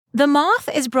The Moth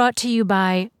is brought to you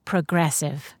by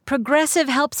Progressive. Progressive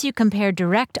helps you compare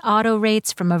direct auto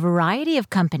rates from a variety of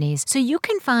companies so you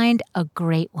can find a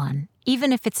great one,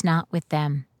 even if it's not with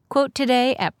them. Quote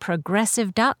today at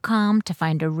Progressive.com to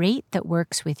find a rate that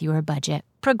works with your budget.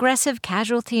 Progressive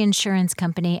Casualty Insurance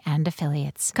Company and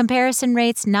Affiliates. Comparison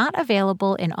rates not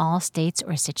available in all states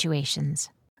or situations.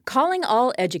 Calling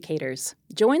all educators.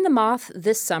 Join the Moth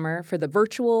this summer for the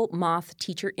virtual Moth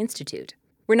Teacher Institute.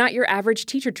 We're not your average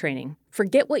teacher training.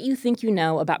 Forget what you think you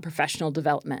know about professional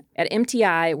development. At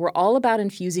MTI, we're all about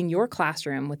infusing your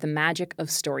classroom with the magic of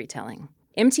storytelling.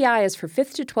 MTI is for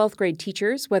 5th to 12th grade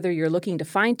teachers, whether you're looking to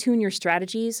fine-tune your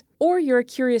strategies or you're a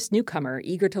curious newcomer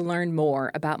eager to learn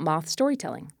more about Moth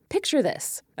storytelling. Picture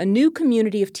this, a new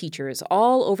community of teachers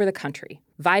all over the country.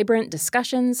 Vibrant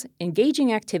discussions,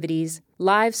 engaging activities,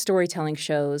 live storytelling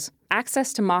shows,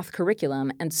 access to Moth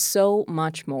curriculum, and so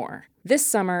much more. This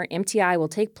summer, MTI will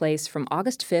take place from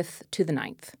August 5th to the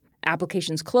 9th.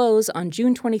 Applications close on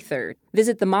June 23rd.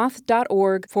 Visit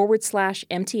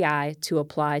themoth.org/MTI to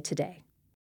apply today.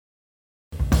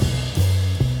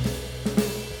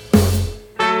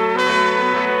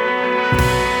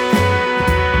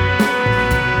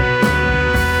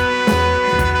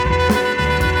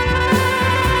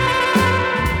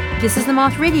 This is the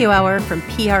Moth Radio Hour from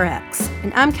PRX,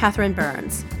 and I'm Catherine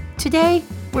Burns. Today,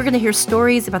 we're going to hear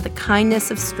stories about the kindness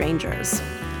of strangers.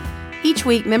 Each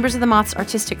week, members of the Moth's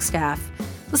artistic staff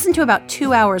listen to about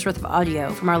 2 hours worth of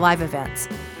audio from our live events,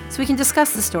 so we can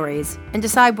discuss the stories and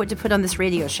decide what to put on this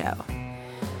radio show.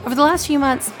 Over the last few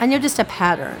months, I noticed a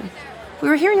pattern. We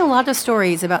were hearing a lot of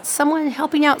stories about someone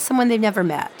helping out someone they've never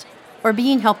met, or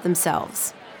being helped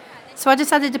themselves. So I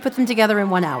decided to put them together in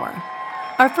 1 hour.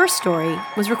 Our first story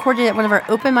was recorded at one of our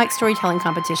open mic storytelling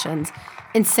competitions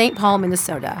in St. Paul,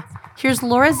 Minnesota. Here's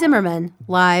Laura Zimmermann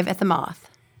live at the Moth.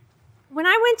 When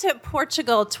I went to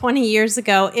Portugal 20 years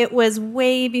ago, it was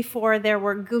way before there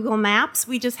were Google Maps.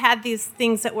 We just had these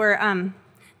things that were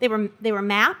they were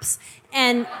maps,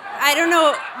 and I don't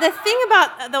know. The thing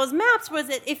about those maps was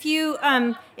that if you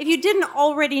didn't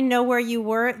already know where you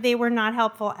were, they were not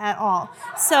helpful at all.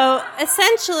 So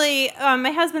essentially, my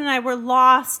husband and I were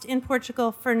lost in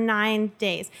Portugal for 9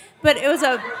 days, but it was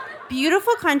a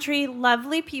beautiful country,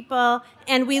 lovely people,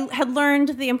 and we had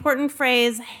learned the important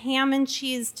phrase "ham and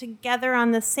cheese together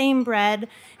on the same bread."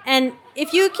 And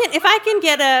if I can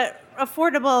get a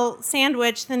affordable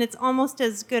sandwich, then it's almost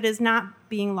as good as not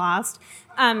being lost.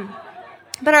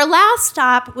 But our last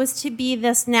stop was to be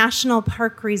this national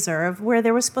park reserve where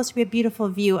there was supposed to be a beautiful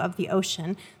view of the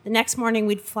ocean. The next morning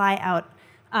we'd fly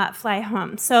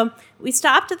home. So we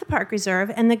stopped at the park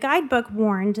reserve, and the guidebook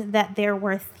warned that there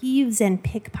were thieves and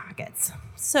pickpockets.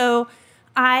 So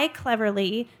I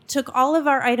cleverly took all of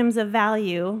our items of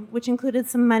value, which included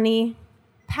some money,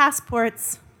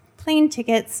 passports, plane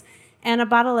tickets, and a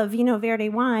bottle of Vino Verde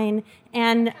wine,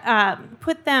 and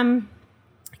put them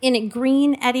in a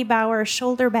green Eddie Bauer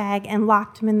shoulder bag and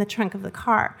locked them in the trunk of the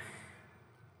car.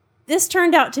 This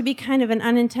turned out to be kind of an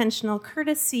unintentional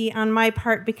courtesy on my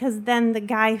part, because then the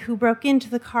guy who broke into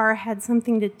the car had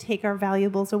something to take our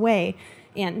valuables away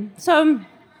in. So,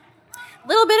 a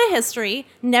little bit of history.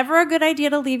 Never a good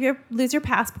idea to lose your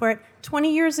passport.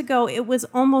 20 years ago, it was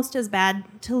almost as bad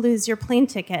to lose your plane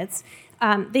tickets.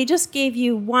 They just gave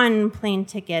you one plane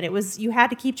ticket. You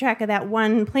had to keep track of that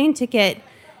one plane ticket.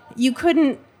 You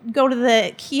couldn't go to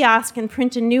the kiosk and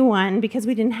print a new one because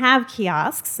we didn't have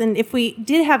kiosks. And if we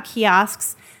did have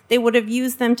kiosks, they would have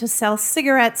used them to sell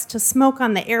cigarettes to smoke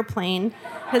on the airplane,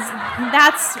 because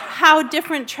that's how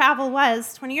different travel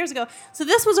was 20 years ago. So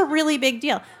this was a really big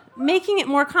deal. Making it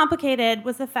more complicated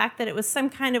was the fact that it was some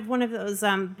kind of one of those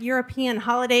European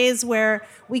holidays where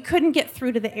we couldn't get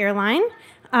through to the airline.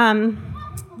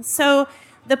 So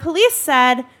the police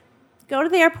said, go to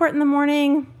the airport in the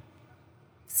morning,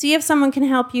 see if someone can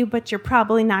help you, but you're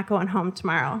probably not going home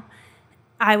tomorrow.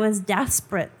 I was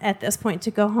desperate at this point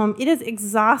to go home. It is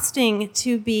exhausting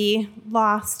to be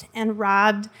lost and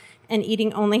robbed and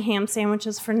eating only ham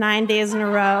sandwiches for 9 days in a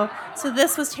row. So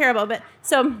this was terrible.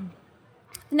 So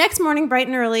the next morning, bright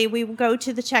and early, we go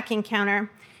to the check-in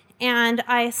counter, and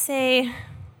I say,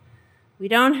 we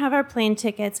don't have our plane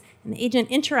tickets. And the agent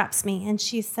interrupts me, and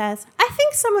she says, I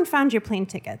think someone found your plane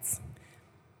tickets.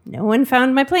 No one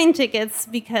found my plane tickets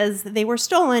because they were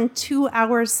stolen 2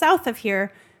 hours south of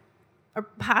here, or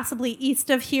possibly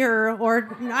east of here,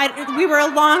 we were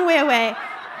a long way away.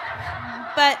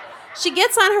 But she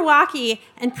gets on her walkie,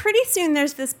 and pretty soon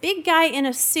there's this big guy in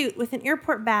a suit with an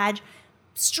airport badge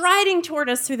striding toward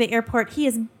us through the airport. He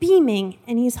is beaming,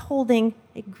 and he's holding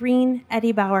a green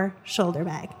Eddie Bauer shoulder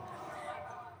bag.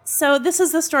 So this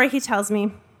is the story he tells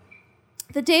me.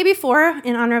 The day before,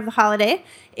 in honor of the holiday,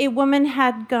 a woman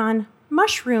had gone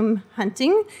mushroom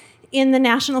hunting in the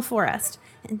national forest.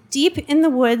 And deep in the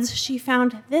woods, she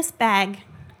found this bag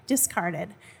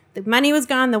discarded. The money was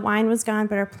gone, the wine was gone,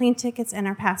 but our plane tickets and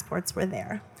our passports were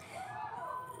there.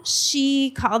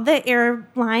 She called the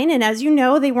airline, and as you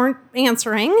know, they weren't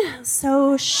answering.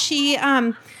 So she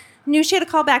knew she had to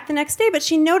call back the next day, but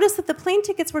she noticed that the plane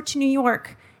tickets were to New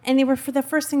York, and they were for the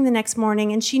first thing the next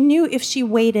morning, and she knew if she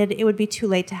waited, it would be too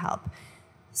late to help.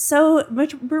 So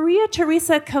Maria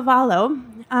Teresa Cavallo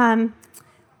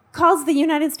calls the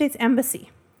United States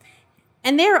Embassy.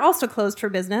 And they are also closed for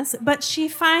business, but she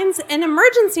finds an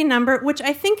emergency number, which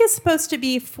I think is supposed to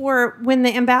be for when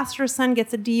the ambassador's son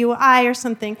gets a DUI or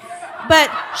something.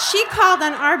 But she called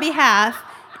on our behalf,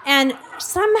 and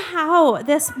somehow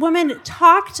this woman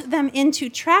talked them into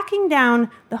tracking down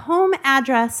the home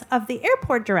address of the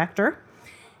airport director.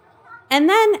 And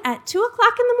then at 2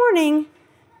 o'clock in the morning,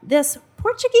 this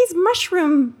Portuguese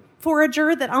mushroom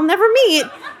forager that I'll never meet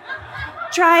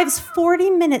drives 40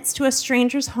 minutes to a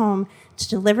stranger's home to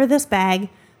deliver this bag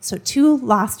so 2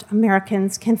 lost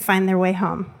Americans can find their way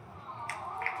home.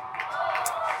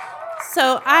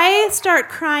 So I start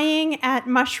crying at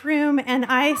Mushroom, and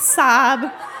I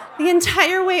sob the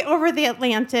entire way over the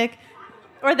Atlantic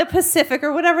or the Pacific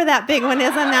or whatever that big one is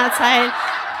on that side.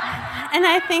 And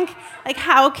I think,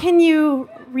 how can you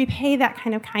repay that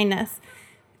kind of kindness?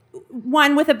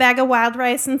 One, with a bag of wild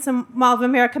rice and some Mall of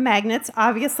America magnets.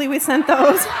 Obviously, we sent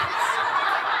those.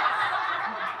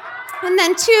 And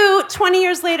then 2, 20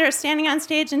 years later, standing on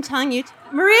stage and telling you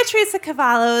Maria Teresa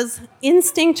Cavallo's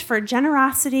instinct for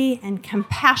generosity and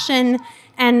compassion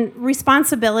and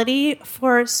responsibility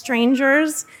for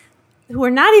strangers who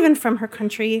are not even from her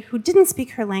country, who didn't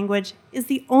speak her language, is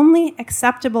the only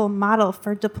acceptable model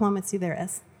for diplomacy there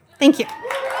is. Thank you.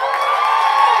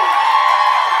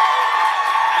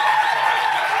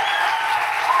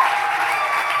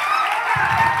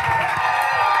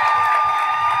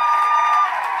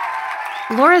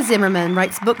 Laura Zimmermann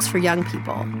writes books for young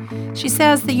people. She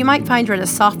says that you might find her at a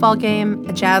softball game,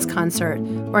 a jazz concert,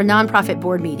 or a nonprofit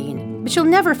board meeting, but you'll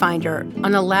never find her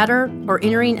on a ladder or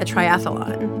entering a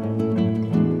triathlon.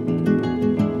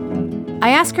 I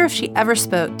asked her if she ever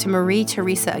spoke to Marie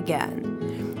Teresa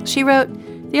again. She wrote,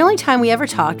 "The only time we ever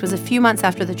talked was a few months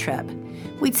after the trip.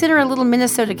 We'd sent her a little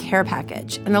Minnesota care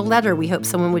package and a letter we hoped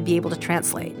someone would be able to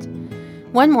translate.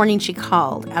 One morning she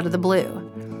called, out of the blue.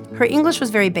 Her English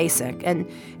was very basic, and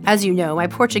as you know, my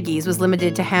Portuguese was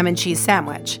limited to ham and cheese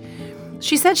sandwich.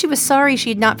 She said she was sorry she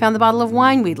had not found the bottle of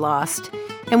wine we'd lost,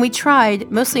 and we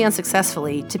tried, mostly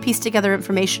unsuccessfully, to piece together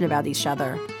information about each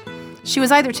other. She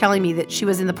was either telling me that she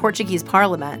was in the Portuguese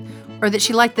parliament, or that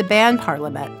she liked the band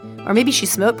Parliament, or maybe she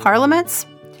smoked parliaments.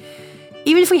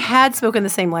 Even if we had spoken the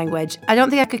same language, I don't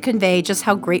think I could convey just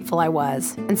how grateful I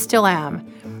was, and still am.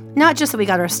 Not just that we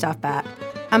got our stuff back.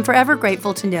 I'm forever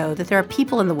grateful to know that there are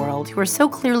people in the world who are so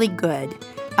clearly good,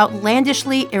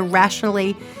 outlandishly,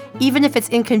 irrationally, even if it's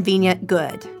inconvenient,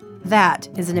 good. That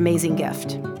is an amazing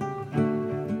gift."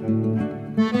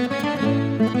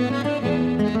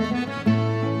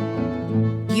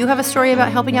 You have a story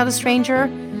about helping out a stranger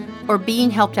or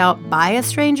being helped out by a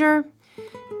stranger?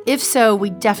 If so, we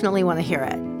definitely want to hear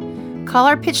it. Call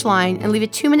our pitch line and leave a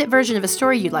 2-minute version of a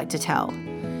story you'd like to tell.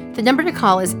 The number to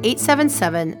call is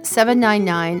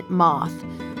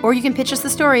 877-799-MOTH, or you can pitch us the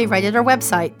story right at our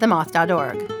website,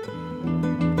 themoth.org.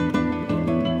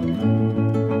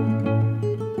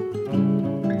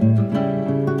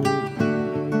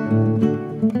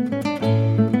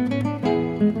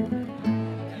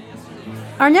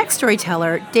 Our next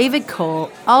storyteller, David Cole,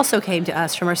 also came to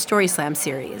us from our Story Slam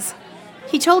series.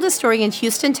 He told his story in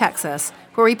Houston, Texas,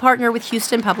 where we partner with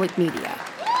Houston Public Media.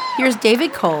 Here's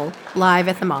David Cole, live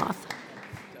at the Moth.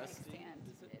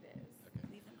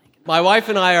 My wife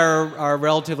and I are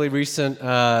relatively recent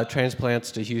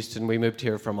transplants to Houston. We moved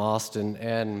here from Austin,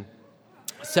 and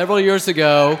several years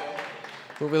ago,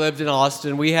 when we lived in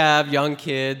Austin, we have young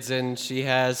kids, and she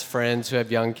has friends who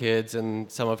have young kids, and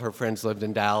some of her friends lived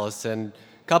in Dallas. And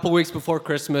a couple weeks before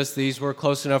Christmas, these were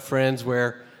close enough friends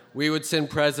where we would send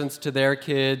presents to their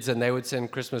kids, and they would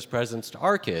send Christmas presents to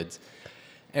our kids.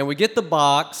 And we get the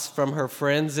box from her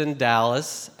friends in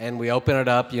Dallas, and we open it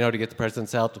up, to get the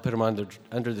presents out, to put them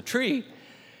under the tree.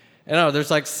 And there's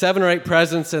like 7 or 8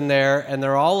 presents in there, and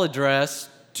they're all addressed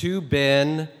to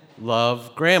Ben,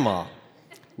 love Grandma.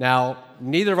 Now,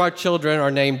 neither of our children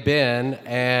are named Ben,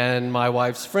 and my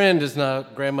wife's friend is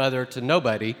not grandmother to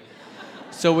nobody.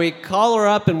 So we call her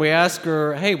up and we ask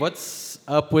her, "Hey, what's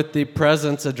up with the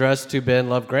presents addressed to Ben,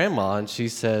 love Grandma?" And she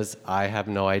says, "I have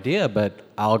no idea, but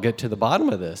I'll get to the bottom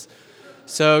of this."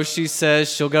 So she says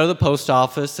she'll go to the post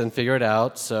office and figure it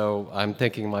out. So I'm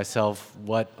thinking to myself,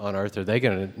 what on earth are they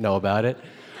going to know about it?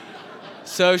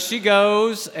 So she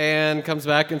goes and comes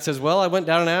back and says, well, I went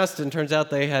down and asked, and turns out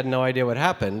they had no idea what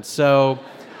happened. So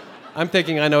I'm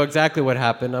thinking I know exactly what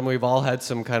happened. I mean, we've all had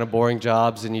some kind of boring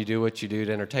jobs, and you do what you do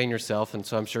to entertain yourself. And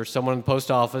so I'm sure someone in the post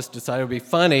office decided it would be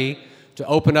funny to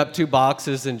open up 2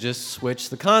 boxes and just switch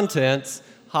the contents.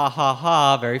 Ha, ha,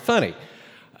 ha, very funny.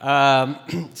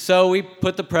 So we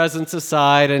put the presents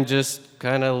aside and just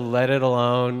kind of let it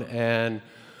alone. And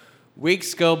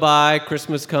weeks go by,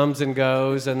 Christmas comes and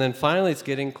goes, and then finally it's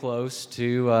getting close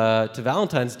to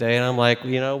Valentine's Day. And I'm like,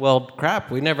 well, crap,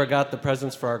 we never got the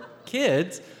presents for our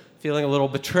kids. Feeling a little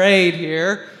betrayed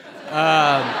here.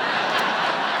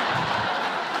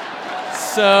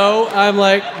 So I'm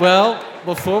like, well,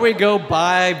 before we go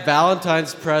buy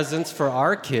Valentine's presents for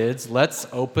our kids, let's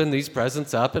open these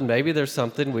presents up and maybe there's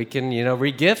something we can,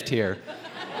 re-gift here.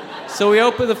 So we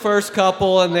open the first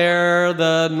couple and they're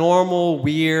the normal,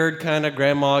 weird kind of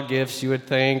grandma gifts you would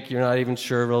think. You're not even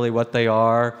sure really what they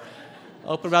are.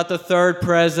 Open about the 3rd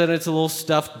present, it's a little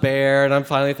stuffed bear, and I'm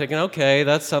finally thinking, okay,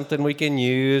 that's something we can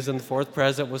use. And the 4th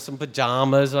present was some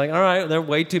pajamas. Like, all right, they're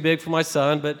way too big for my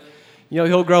son, but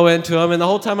he'll grow into them. And the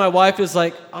whole time my wife is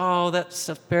like, oh, that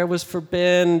stuffed bear was for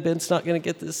Ben. Ben's not going to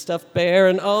get this stuffed bear.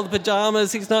 And oh, the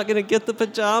pajamas, he's not going to get the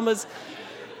pajamas.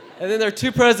 And then there are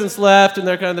 2 presents left, and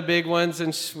they're kind of the big ones.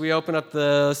 And we open up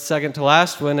the second to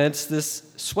last one, and it's this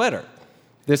sweater,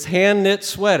 this hand-knit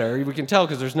sweater. We can tell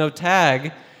because there's no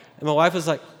tag. And my wife was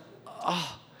like,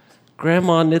 oh,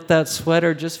 Grandma knit that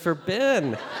sweater just for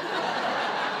Ben.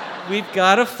 We've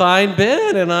got to find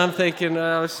Ben. And I'm thinking,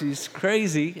 oh, she's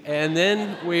crazy. And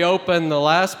then we open the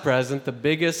last present, the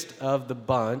biggest of the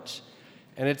bunch,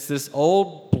 and it's this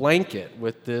old blanket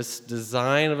with this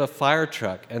design of a fire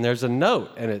truck. And there's a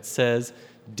note, and it says,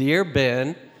 Dear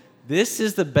Ben, this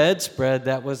is the bedspread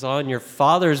that was on your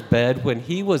father's bed when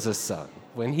he was a son,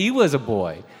 when he was a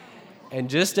boy. And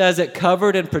just as it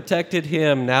covered and protected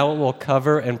him, now it will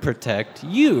cover and protect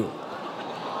you.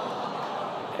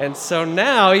 And so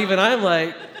now even I'm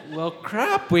like, well,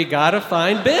 crap, we gotta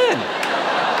find Ben.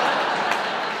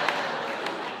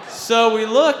 So we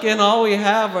look and all we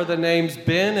have are the names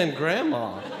Ben and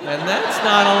Grandma. And that's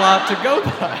not a lot to go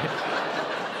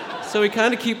by. So we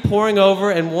kind of keep pouring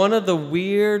over, and one of the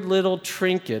weird little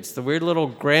trinkets, the weird little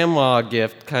grandma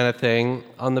gift kind of thing,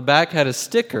 on the back had a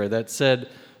sticker that said,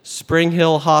 Spring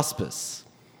Hill Hospice.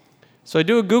 So I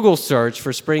do a Google search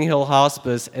for Spring Hill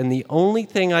Hospice, and the only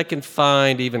thing I can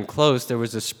find even close, there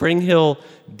was a Spring Hill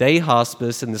Day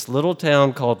Hospice in this little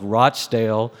town called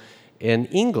Rochdale in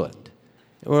England.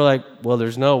 And we're like, well,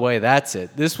 there's no way that's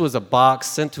it. This was a box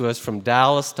sent to us from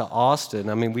Dallas to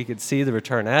Austin. I mean, we could see the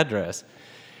return address.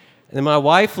 And then my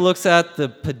wife looks at the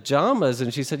pajamas,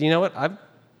 and she said, you know what, I've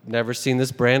never seen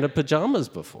this brand of pajamas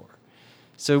before.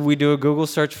 So we do a Google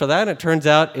search for that, and it turns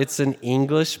out it's an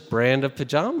English brand of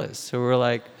pajamas. So we're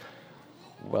like,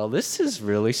 well, this is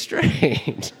really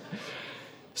strange.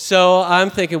 So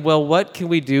I'm thinking, well, what can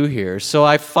we do here? So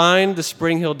I find the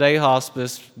Spring Hill Day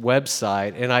Hospice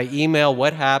website, and I email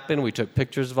what happened. We took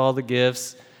pictures of all the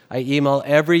gifts. I email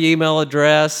every email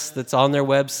address that's on their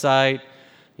website.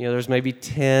 There's maybe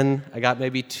 10. I got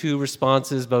maybe 2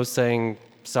 responses, both saying,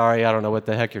 sorry, I don't know what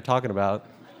the heck you're talking about.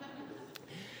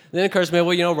 Then it occurs to me,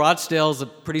 well, Rochdale's a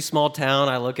pretty small town.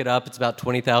 I look it up. It's about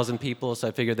 20,000 people, so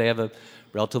I figured they have a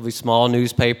relatively small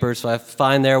newspaper. So I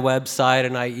find their website,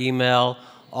 and I email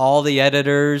all the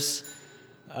editors.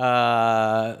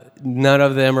 None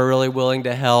of them are really willing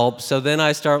to help. So then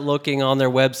I start looking on their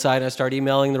website, and I start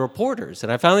emailing the reporters.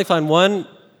 And I finally find one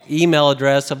email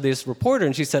address of this reporter,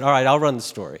 and she said, all right, I'll run the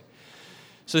story.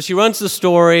 So she runs the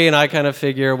story, and I kind of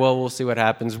figure, well, we'll see what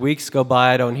happens. Weeks go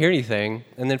by, I don't hear anything.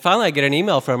 And then finally I get an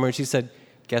email from her, and she said,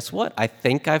 guess what? I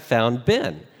think I found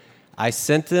Ben. I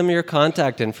sent them your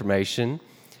contact information,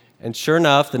 and sure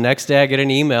enough, the next day I get an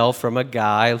email from a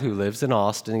guy who lives in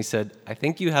Austin. He said, I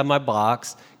think you have my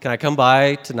box. Can I come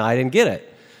by tonight and get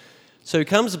it? So he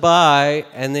comes by,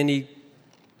 and then he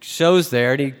shows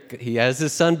there, and he has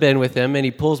his son Ben with him, and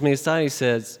he pulls me aside, and he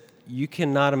says, you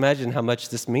cannot imagine how much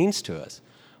this means to us.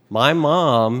 My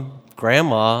mom,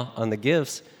 Grandma, on the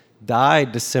gifts,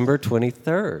 died December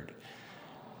 23rd.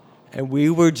 And we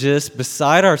were just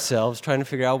beside ourselves trying to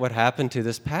figure out what happened to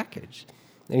this package.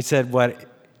 And he said what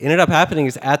ended up happening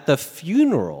is at the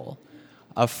funeral,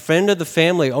 a friend of the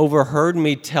family overheard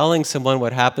me telling someone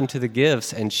what happened to the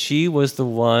gifts, and she was the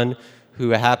one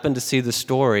who happened to see the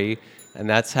story, and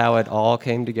that's how it all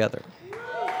came together.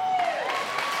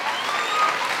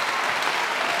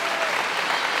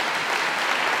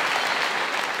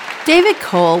 David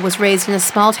Cole was raised in a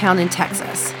small town in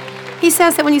Texas. He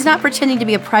says that when he's not pretending to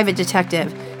be a private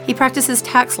detective, he practices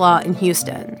tax law in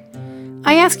Houston.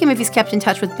 I ask him if he's kept in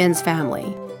touch with Ben's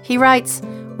family. He writes,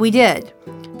 "We did.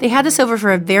 They had us over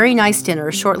for a very nice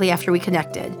dinner shortly after we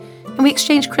connected, and we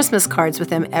exchanged Christmas cards with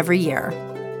them every year."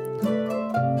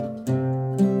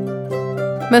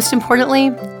 Most importantly,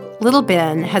 little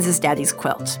Ben has his daddy's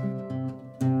quilt.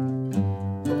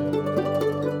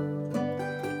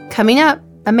 Coming up,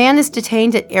 a man is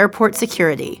detained at airport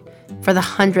security for the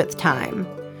 100th time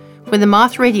when the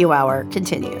Moth Radio Hour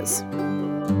continues.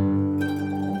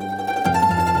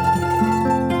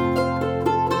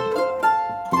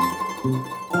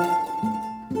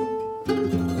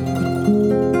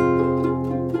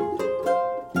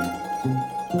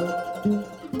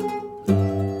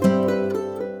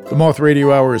 The Moth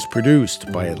Radio Hour is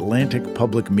produced by Atlantic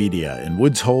Public Media in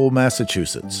Woods Hole,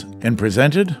 Massachusetts, and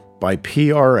presented by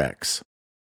PRX.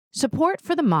 Support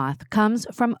for The Moth comes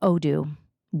from Odoo.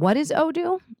 What is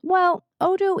Odoo? Well,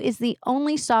 Odoo is the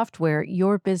only software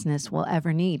your business will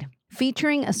ever need.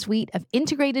 Featuring a suite of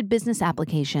integrated business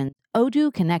applications,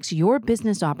 Odoo connects your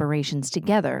business operations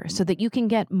together so that you can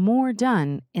get more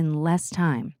done in less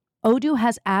time. Odoo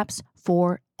has apps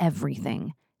for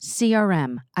everything: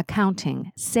 CRM,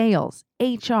 accounting, sales,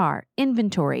 HR,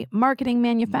 inventory, marketing,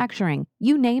 manufacturing.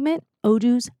 You name it,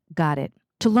 Odoo's got it.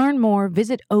 To learn more,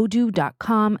 visit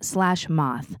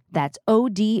odoo.com/moth. That's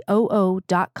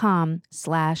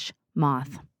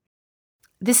odoo.com/moth.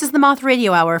 This is the Moth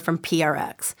Radio Hour from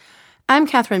PRX. I'm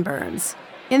Catherine Burns.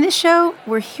 In this show,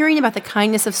 we're hearing about the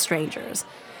kindness of strangers.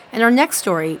 And our next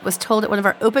story was told at one of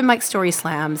our open mic story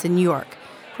slams in New York,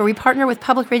 where we partner with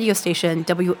public radio station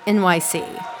WNYC.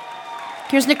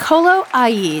 Here's Niccolo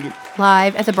Aeed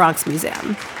live at the Bronx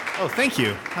Museum. Oh, thank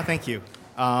you. Thank you.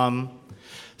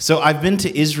 So I've been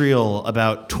to Israel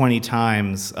about 20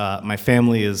 times. My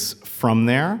family is from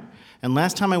there. And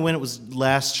last time I went, it was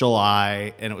last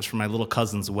July, and it was for my little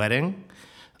cousin's wedding.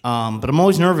 But I'm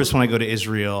always nervous when I go to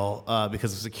Israel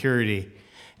because of security.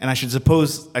 And I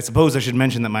suppose I should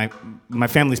mention that my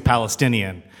family's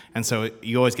Palestinian, and so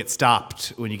you always get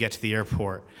stopped when you get to the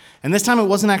airport. And this time it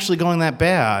wasn't actually going that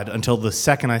bad until the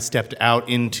second I stepped out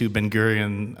into Ben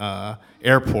Gurion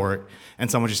Airport, and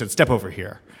someone just said, "Step over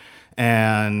here."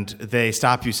 And they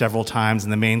stop you several times,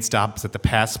 and the main stop is at the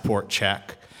passport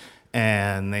check.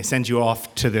 And they send you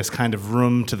off to this kind of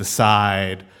room to the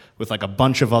side with like a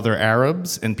bunch of other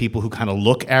Arabs and people who kind of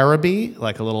look Araby,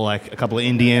 like a couple of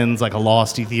Indians, like a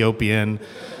lost Ethiopian,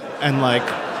 and like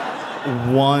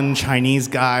one Chinese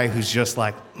guy who's just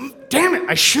like, "Damn it,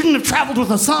 I shouldn't have traveled with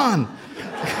Hassan."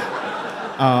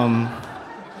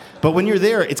 But when you're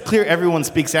there, it's clear everyone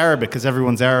speaks Arabic because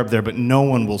everyone's Arab there, but no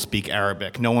one will speak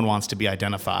Arabic. No one wants to be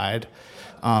identified.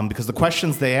 Because the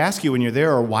questions they ask you when you're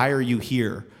there are, why are you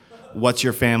here? Where's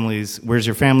your family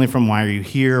from? Why are you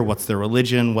here? What's their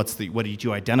religion? What do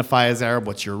you identify as Arab?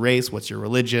 What's your race? What's your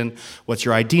religion? What's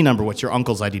your ID number? What's your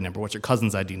uncle's ID number? What's your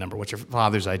cousin's ID number? What's your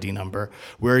father's ID number?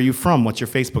 Where are you from? What's your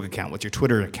Facebook account? What's your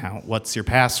Twitter account? What's your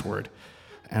password?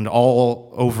 And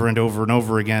all over and over and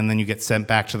over again, then you get sent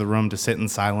back to the room to sit in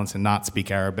silence and not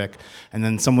speak Arabic. And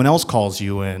then someone else calls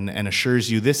you in and assures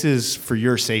you this is for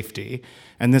your safety.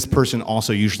 And this person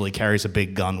also usually carries a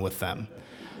big gun with them.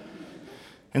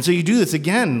 And so you do this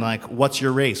again, like, what's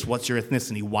your race? What's your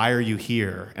ethnicity? Why are you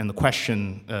here? And the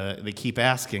question they keep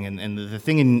asking, and the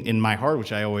thing in my heart,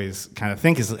 which I always kind of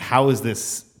think, is how is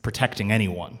this protecting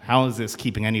anyone? How is this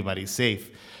keeping anybody safe?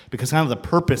 Because kind of the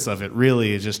purpose of it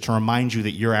really is just to remind you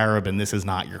that you're Arab and this is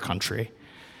not your country.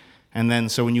 And then,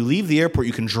 so when you leave the airport,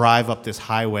 you can drive up this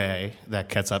highway that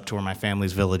gets up to where my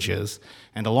family's village is.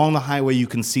 And along the highway, you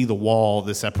can see the wall,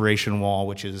 the separation wall,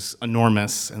 which is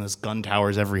enormous, and there's gun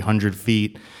towers every 100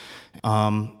 feet.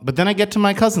 But then I get to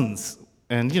my cousins,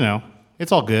 and,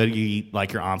 it's all good. You eat,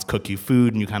 like, your aunts cook you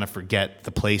food, and you kind of forget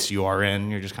the place you are in.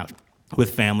 You're just kind of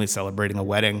with family celebrating a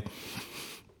wedding.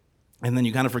 And then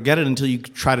you kind of forget it until you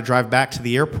try to drive back to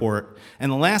the airport.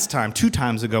 And the last time, 2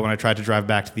 times ago when I tried to drive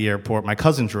back to the airport, my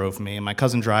cousin drove me. And my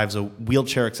cousin drives a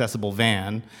wheelchair-accessible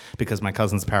van because my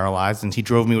cousin's paralyzed. And he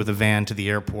drove me with a van to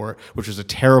the airport, which was a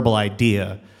terrible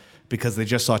idea because they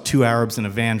just saw 2 Arabs in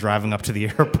a van driving up to the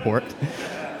airport.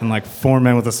 And like 4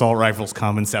 men with assault rifles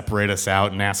come and separate us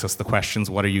out and ask us the questions,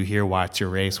 what are you here? What's your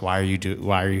race? Why are you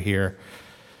here?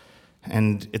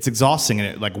 And it's exhausting, and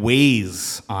it like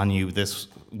weighs on you, this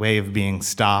way of being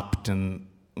stopped, and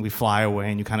we fly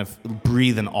away, and you kind of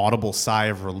breathe an audible sigh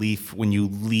of relief when you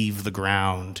leave the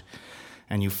ground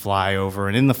and you fly over.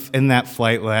 And in that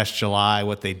flight last July,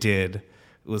 what they did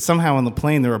It was somehow on the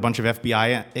plane there were a bunch of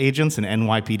FBI agents and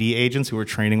NYPD agents who were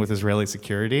training with Israeli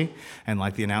security, and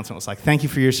like the announcement was like, "Thank you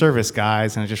for your service,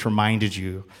 guys," and it just reminded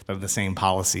you of the same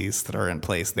policies that are in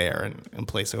place there and in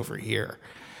place over here.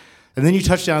 And then you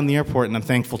touch down in the airport, and I'm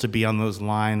thankful to be on those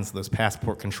lines, those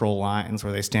passport control lines,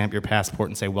 where they stamp your passport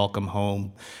and say, "Welcome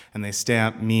home," and they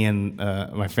stamp me and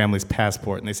my family's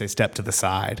passport, and they say, "Step to the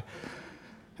side."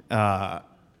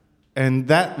 And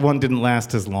that one didn't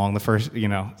last as long. The first,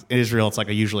 in Israel, it's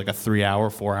usually a 3-hour,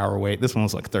 4-hour wait. This one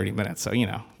was 30 minutes, so,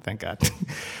 thank God.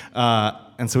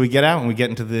 And so we get out and we get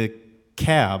into the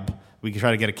cab. We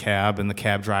try to get a cab, and the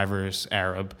cab driver is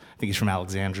Arab. I think he's from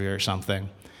Alexandria or something.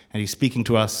 And he's speaking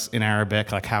to us in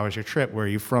Arabic, like, "How was your trip? Where are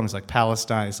you from?" He's like,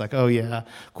 "Palestine." He's like, "Oh, yeah,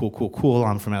 cool.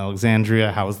 I'm from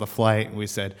Alexandria. How was the flight?" And we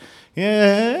said,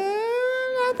 "Yeah,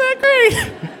 not that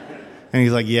great." And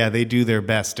he's like, "Yeah, they do their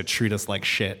best to treat us like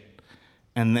shit."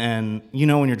 And then,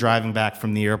 when you're driving back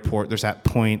from the airport, there's that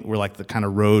point where the kind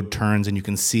of road turns and you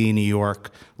can see New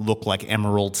York look like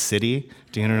Emerald City.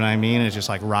 Do you know what I mean? It just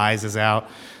rises out.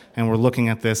 And we're looking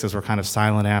at this as we're kind of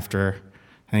silent after.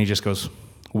 And he just goes,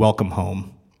 "Welcome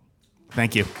home."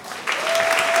 Thank you.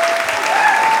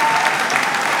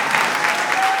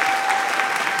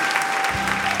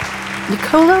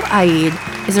 Niccolo Aeed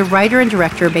is a writer and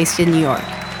director based in New York.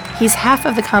 He's half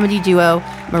of the comedy duo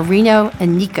Marino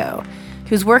and Nico,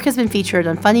 whose work has been featured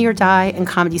on Funny or Die and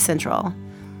Comedy Central.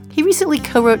 He recently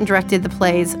co-wrote and directed the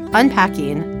plays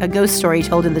Unpacking, A Ghost Story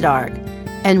Told in the Dark,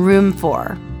 and Room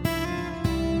 4.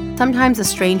 Sometimes a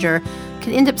stranger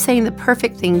can end up saying the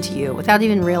perfect thing to you without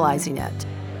even realizing it.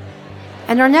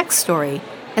 And our next story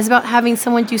is about having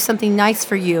someone do something nice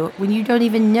for you when you don't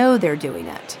even know they're doing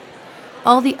it.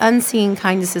 All the unseen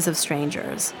kindnesses of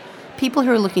strangers, people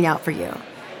who are looking out for you,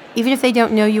 even if they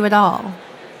don't know you at all.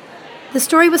 The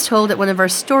story was told at one of our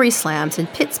Story Slams in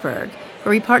Pittsburgh,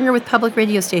 where we partner with public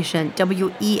radio station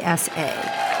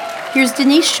WESA. Here's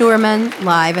Denise Scheuermann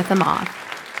live at the Moth.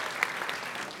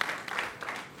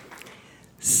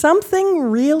 Something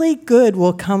really good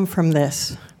will come from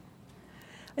this.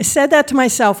 I said that to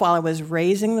myself while I was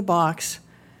raising the box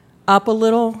up a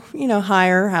little,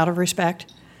 higher out of respect,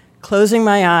 closing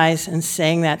my eyes and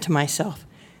saying that to myself.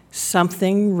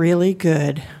 Something really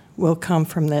good will come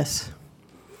from this.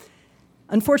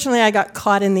 Unfortunately, I got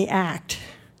caught in the act.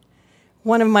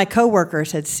 One of my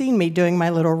coworkers had seen me doing my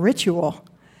little ritual.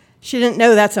 She didn't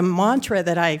know that's a mantra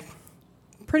that I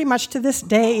pretty much to this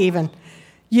day even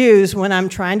use when I'm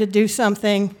trying to do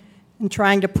something and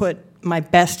trying to put my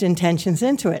best intentions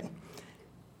into it.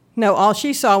 No, all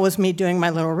she saw was me doing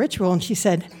my little ritual, and she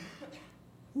said,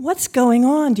 "What's going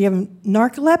on? Do you have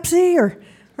narcolepsy, or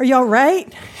are you all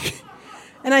right?"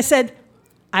 And I said,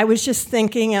 "I was just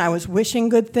thinking, and I was wishing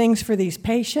good things for these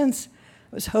patients.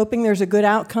 I was hoping there's a good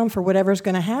outcome for whatever's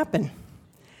going to happen."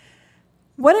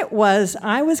 What it was,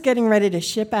 I was getting ready to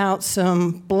ship out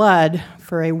some blood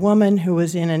for a woman who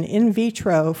was in an in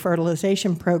vitro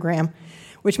fertilization program,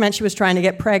 which meant she was trying to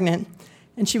get pregnant,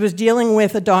 and she was dealing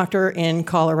with a doctor in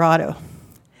Colorado.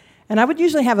 And I would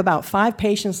usually have about 5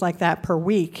 patients like that per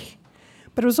week.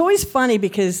 But it was always funny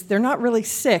because they're not really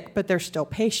sick, but they're still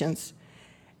patients.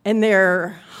 And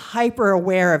they're hyper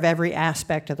aware of every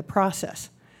aspect of the process.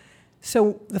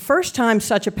 So the first time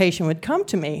such a patient would come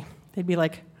to me, they'd be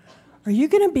like, "Are you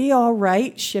going to be all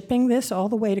right shipping this all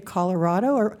the way to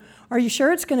Colorado? Or are you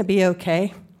sure it's going to be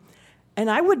okay?"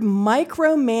 And I would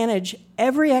micromanage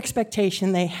every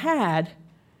expectation they had.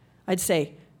 I'd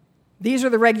say, "These are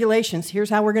the regulations. Here's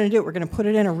how we're going to do it. We're going to put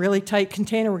it in a really tight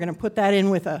container. We're going to put that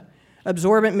in with a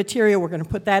absorbent material. We're going to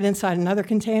put that inside another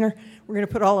container. We're going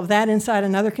to put all of that inside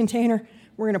another container.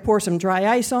 We're going to pour some dry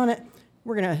ice on it.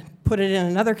 We're going to put it in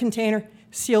another container,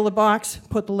 seal the box,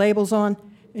 put the labels on,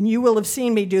 and you will have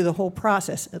seen me do the whole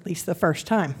process, at least the first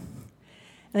time."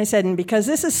 And I said, "And because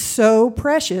this is so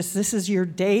precious, this is your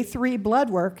day 3 blood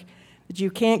work that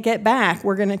you can't get back,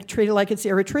 we're going to treat it like it's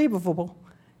irretrievable.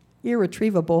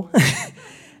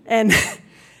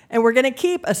 And we're going to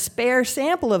keep a spare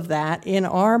sample of that in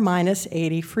our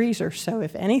 -80 freezer. So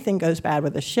if anything goes bad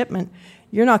with the shipment,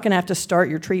 you're not going to have to start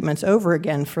your treatments over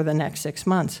again for the next 6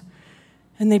 months."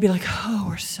 And they'd be like, "Oh,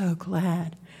 we're so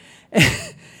glad."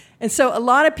 And so a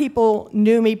lot of people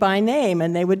knew me by name,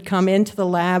 and they would come into the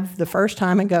lab the first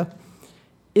time and go,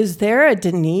 "Is there a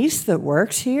Denise that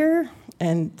works here?"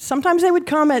 And sometimes they would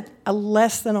come at a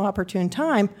less than opportune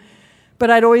time, but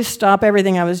I'd always stop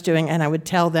everything I was doing, and I would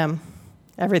tell them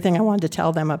everything I wanted to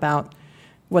tell them about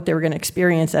what they were going to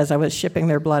experience as I was shipping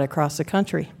their blood across the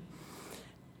country.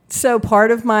 So part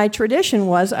of my tradition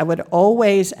was I would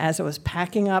always, as I was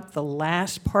packing up, the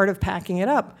last part of packing it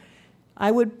up, I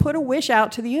would put a wish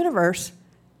out to the universe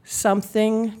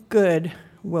something good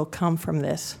will come from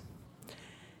this.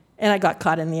 And I got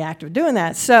caught in the act of doing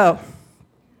that. So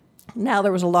now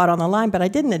there was a lot on the line, but I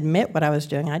didn't admit what I was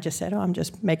doing. I just said, I'm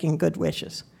just making good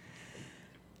wishes.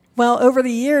 Well, over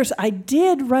the years, I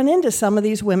did run into some of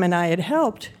these women I had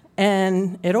helped,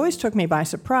 and it always took me by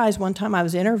surprise. One time I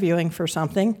was interviewing for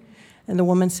something, and the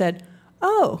woman said,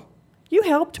 "Oh, you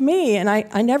helped me, and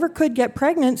I never could get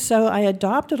pregnant, so I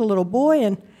adopted a little boy,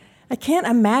 and I can't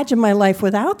imagine my life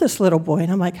without this little boy."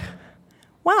 And I'm like,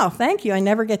 wow, thank you. I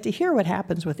never get to hear what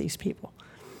happens with these people.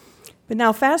 But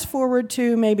now fast forward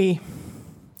to maybe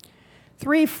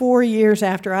 3-4 years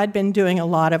after I'd been doing a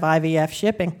lot of IVF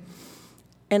shipping,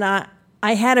 and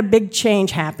I had a big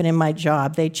change happen in my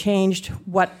job. They changed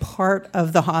what part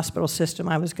of the hospital system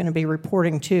I was going to be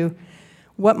reporting to,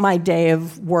 what my day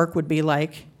of work would be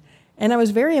like. And I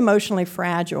was very emotionally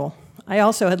fragile. I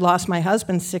also had lost my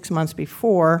husband 6 months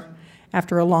before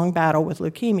after a long battle with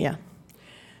leukemia.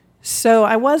 So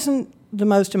I wasn't the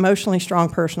most emotionally strong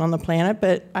person on the planet,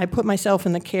 but I put myself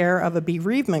in the care of a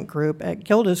bereavement group at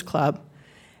Gilda's Club.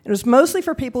 It was mostly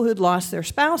for people who'd lost their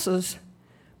spouses,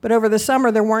 but over the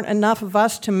summer there weren't enough of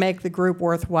us to make the group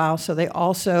worthwhile, so they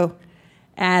also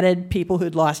added people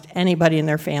who'd lost anybody in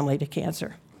their family to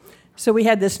cancer. So we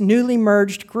had this newly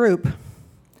merged group,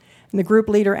 and the group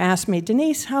leader asked me,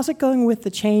 "Denise, how's it going with the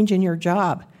change in your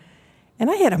job?" And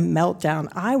I had a meltdown.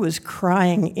 I was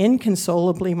crying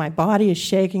inconsolably. My body is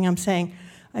shaking. I'm saying,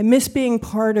 I miss being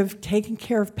part of taking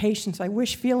care of patients. I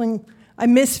miss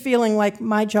feeling like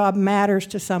my job matters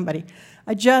to somebody.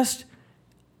 I just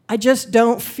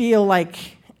don't feel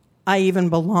like I even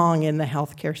belong in the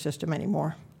healthcare system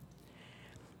anymore.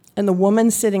 And the woman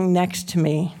sitting next to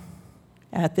me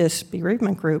at this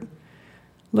bereavement group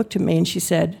looked at me and she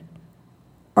said,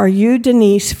 "Are you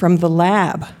Denise from the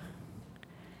lab?"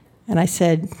 And I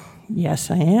said, "Yes,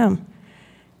 I am."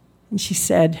 And she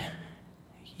said,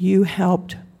 "You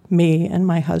helped me and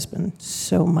my husband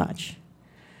so much."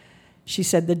 She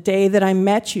said, "The day that I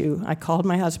met you, I called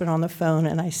my husband on the phone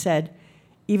and I said,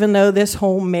 even though this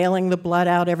whole mailing the blood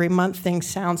out every month thing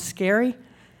sounds scary,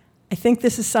 I think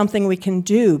this is something we can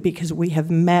do because we have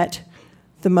met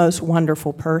the most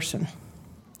wonderful person."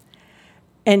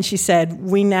 And she said,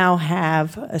 "We now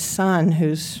have a son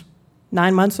who's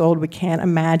 9 months old. We can't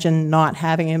imagine not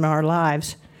having him in our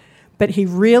lives. But he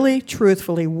really,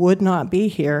 truthfully, would not be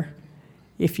here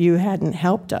if you hadn't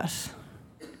helped us."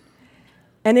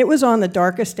 And it was on the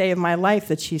darkest day of my life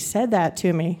that she said that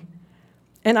to me.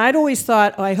 And I'd always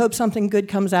thought, I hope something good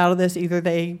comes out of this. Either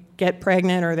they get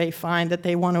pregnant or they find that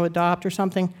they want to adopt or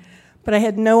something. But I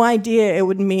had no idea it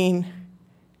would mean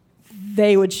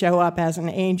they would show up as an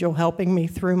angel helping me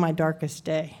through my darkest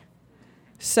day.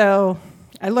 So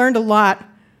I learned a lot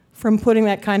from putting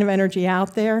that kind of energy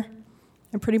out there,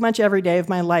 and pretty much every day of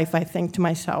my life I think to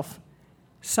myself,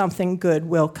 something good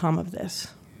will come of this.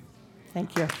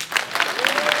 Thank you.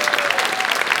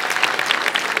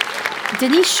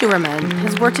 Denise Scheuermann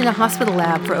has worked in a hospital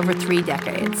lab for over 3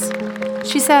 decades.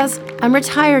 She says, "I'm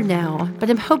retired now, but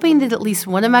I'm hoping that at least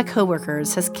one of my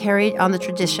coworkers has carried on the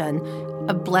tradition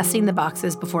of blessing the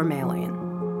boxes before mailing."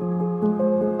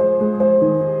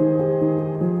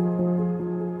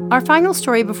 Our final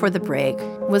story before the break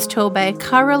was told by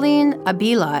Caroline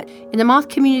Abilat in a Moth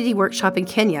community workshop in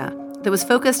Kenya that was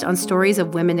focused on stories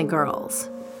of women and girls.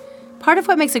 Part of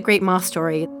what makes a great Moth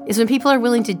story is when people are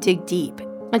willing to dig deep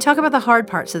and talk about the hard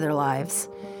parts of their lives.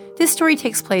 This story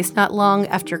takes place not long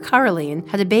after Caroline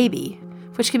had a baby,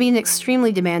 which can be an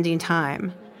extremely demanding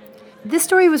time. This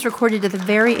story was recorded at the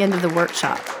very end of the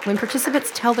workshop when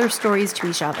participants tell their stories to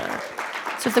each other.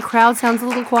 So if the crowd sounds a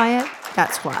little quiet,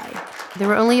 that's why. There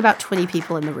were only about 20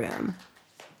 people in the room.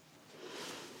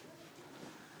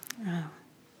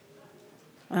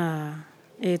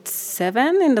 It's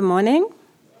 7 in the morning.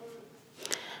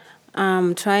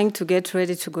 I'm trying to get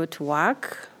ready to go to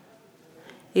work.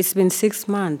 It's been 6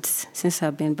 months since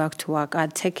I've been back to work.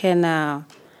 I'd taken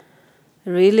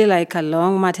really like a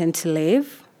long maternity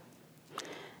leave.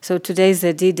 So today is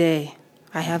the D-Day.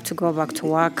 I have to go back to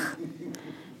work.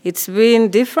 It's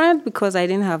been different because I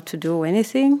didn't have to do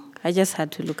anything. I just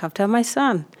had to look after my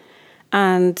son.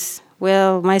 And,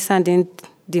 well, my son didn't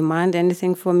demand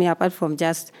anything from me apart from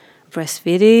just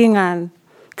breastfeeding and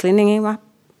cleaning him up.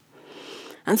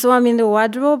 And so I'm in the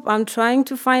wardrobe. I'm trying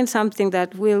to find something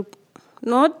that will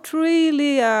not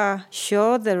really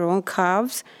show the wrong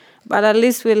curves, but at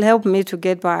least will help me to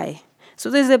get by. So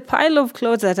there's a pile of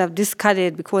clothes that I've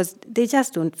discarded because they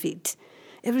just don't fit.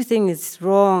 Everything is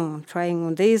wrong. I'm trying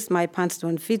on this. My pants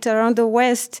don't fit around the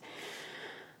waist.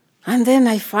 And then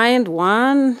I find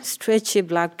one stretchy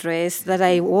black dress that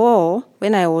I wore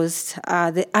when I was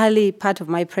the early part of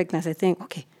my pregnancy. I think,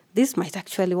 okay, this might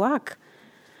actually work.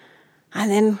 And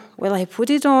then, well, I put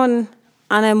it on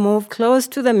and I moved close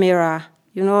to the mirror,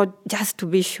 just to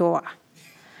be sure.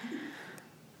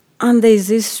 And there's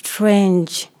this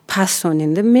strange person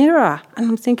in the mirror. And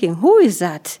I'm thinking, who is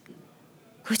that?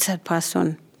 Who is that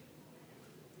person?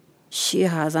 She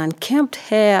has unkempt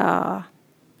hair.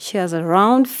 She has a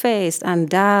round face and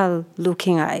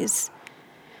dull-looking eyes.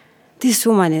 This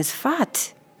woman is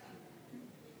fat.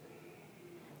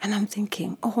 And I'm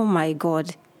thinking, oh, my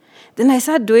God. Then I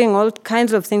start doing all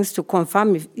kinds of things to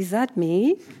confirm, is that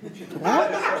me?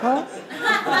 What?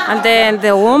 And then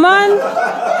the woman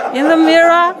in the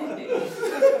mirror,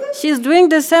 she's doing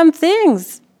the same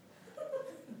things.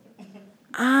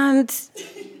 And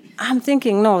I'm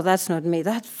thinking, no, that's not me.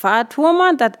 That fat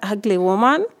woman, that ugly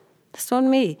woman, that's not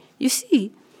me. You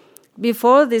see,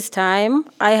 before this time,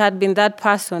 I had been that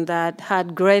person that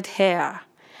had great hair.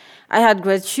 I had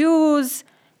great shoes.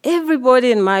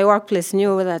 Everybody in my workplace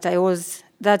knew that I was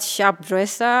that sharp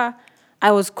dresser.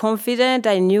 I was confident.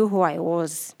 I knew who I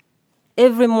was.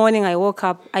 Every morning I woke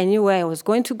up, I knew where I was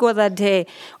going to go that day,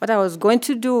 what I was going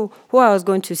to do, who I was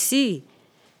going to see.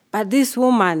 But this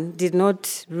woman did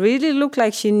not really look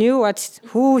like she knew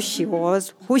who she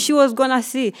was going to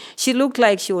see. She looked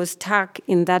like she was stuck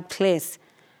in that place.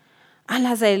 And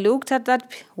as I looked at that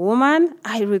woman,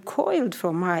 I recoiled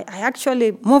from her. I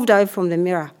actually moved away from the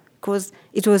mirror because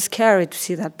it was scary to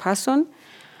see that person.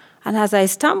 And as I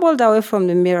stumbled away from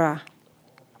the mirror,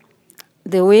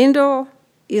 the window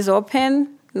is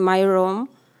open in my room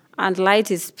and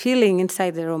light is spilling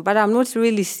inside the room. But I'm not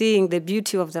really seeing the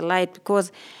beauty of the light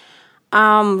because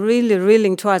I'm really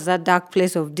reeling towards that dark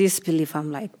place of disbelief.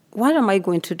 I'm like, what am I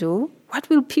going to do? What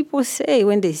will people say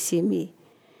when they see me?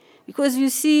 Because you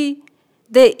see,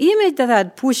 the image that I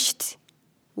had pushed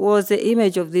was the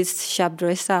image of this sharp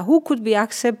dresser who could be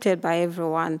accepted by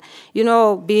everyone,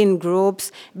 be in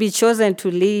groups, be chosen to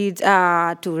lead,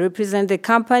 to represent the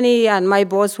company, and my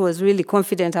boss was really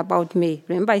confident about me.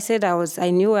 Remember, I said I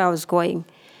knew where I was going.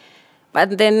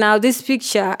 But then now this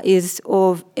picture is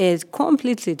of a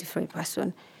completely different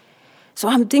person. So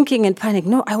I'm thinking in panic,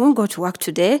 no, I won't go to work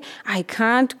today. I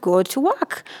can't go to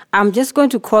work. I'm just going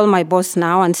to call my boss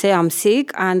now and say I'm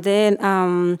sick, and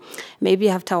then maybe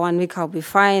after 1 week I'll be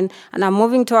fine. And I'm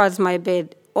moving towards my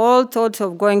bed. All thoughts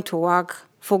of going to work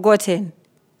forgotten.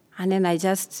 And then I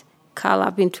just curl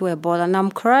up into a ball and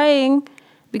I'm crying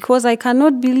because I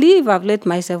cannot believe I've let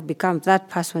myself become that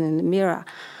person in the mirror.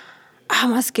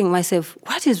 I'm asking myself,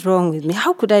 what is wrong with me?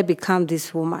 How could I become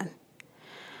this woman?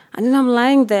 And then I'm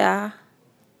lying there,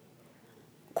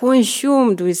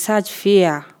 consumed with such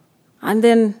fear. And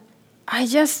then I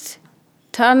just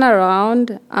turn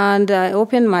around and I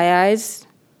open my eyes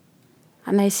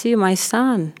and I see my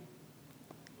son.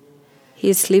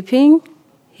 He's sleeping.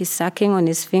 He's sucking on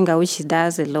his finger, which he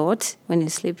does a lot when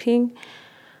he's sleeping.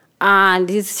 And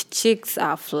his cheeks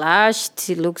are flushed.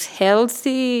 He looks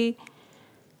healthy.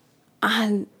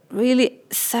 And really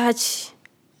such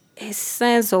a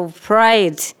sense of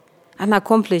pride and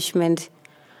accomplishment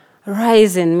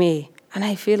rise in me. And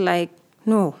I feel like,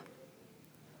 no,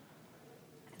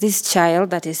 this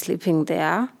child that is sleeping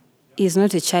there is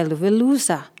not a child of a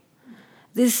loser.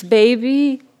 This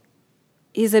baby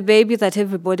is a baby that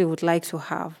everybody would like to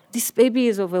have. This baby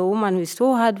is of a woman who is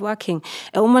so hardworking,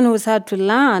 a woman who's had to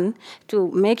learn to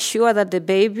make sure that the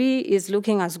baby is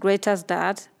looking as great as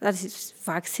that is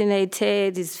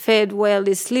vaccinated, is fed well,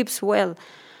 is sleeps well.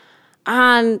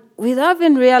 And without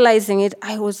even realizing it,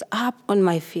 I was up on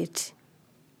my feet.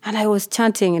 And I was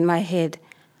chanting in my head,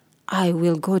 I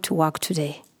will go to work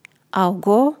today. I'll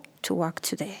go to work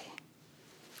today.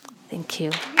 Thank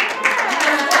you.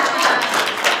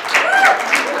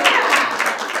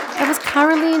 That was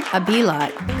Caroline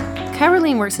Abilat.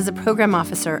 Caroline works as a program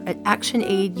officer at Action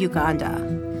Aid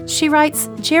Uganda. She writes,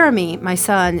 Jeremy, my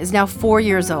son, is now 4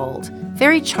 years old,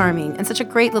 very charming and such a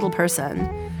great little person.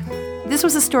 This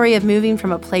was a story of moving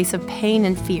from a place of pain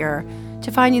and fear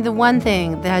to finding the one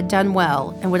thing that had done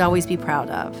well and would always be proud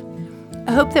of.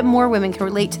 I hope that more women can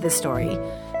relate to this story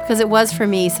because it was for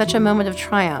me such a moment of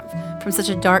triumph from such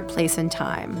a dark place and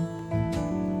time.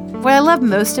 What I love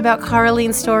most about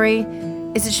Caroline's story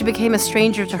is that she became a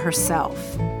stranger to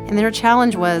herself, and then her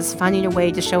challenge was finding a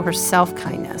way to show herself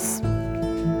kindness.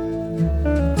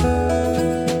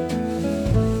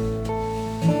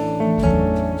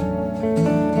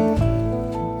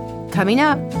 Coming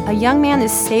up, a young man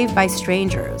is saved by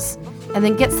strangers and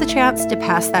then gets the chance to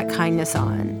pass that kindness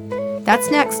on.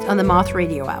 That's next on the Moth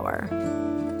Radio Hour.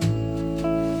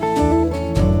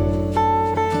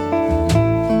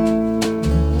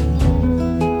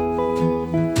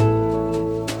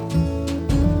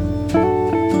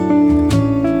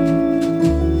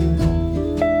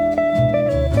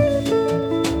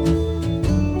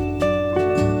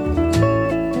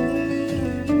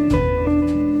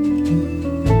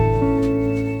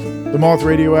 Moth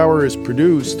Radio Hour is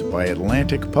produced by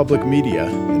Atlantic Public Media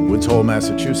in Woods Hole,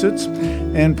 Massachusetts,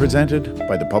 and presented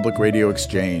by the Public Radio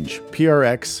Exchange,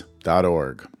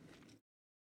 prx.org.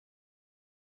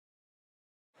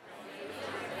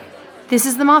 This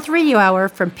is the Moth Radio Hour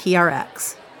from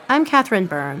PRX. I'm Catherine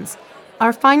Burns.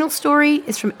 Our final story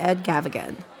is from Ed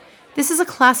Gavagan. This is a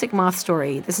classic Moth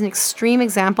story that's an extreme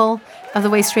example of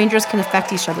the way strangers can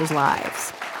affect each other's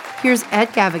lives. Here's Ed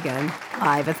Gavagan,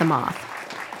 live at the Moth.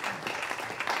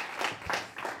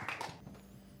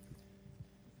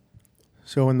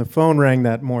 So when the phone rang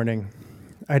that morning,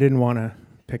 I didn't want to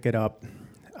pick it up.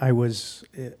 I was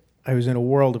in a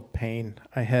world of pain.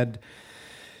 I had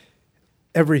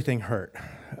everything hurt.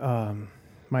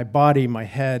 My body, my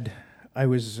head. I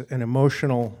was an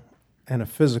emotional and a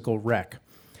physical wreck.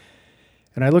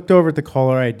 And I looked over at the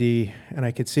caller ID, and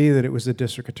I could see that it was the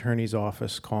district attorney's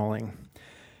office calling.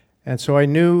 And so I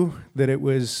knew that it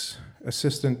was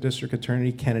Assistant District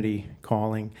Attorney Kennedy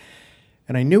calling.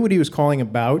 And I knew what he was calling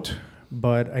about,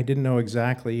 but I didn't know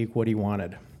exactly what he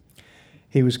wanted.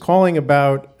 He was calling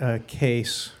about a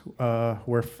case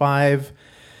where 5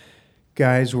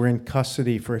 guys were in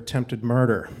custody for attempted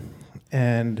murder.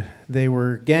 And they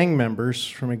were gang members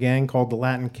from a gang called the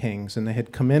Latin Kings, and they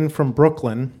had come in from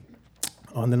Brooklyn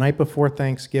on the night before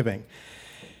Thanksgiving.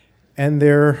 And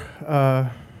their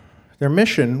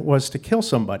mission was to kill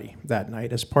somebody that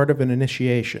night as part of an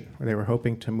initiation, where they were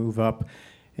hoping to move up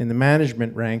in the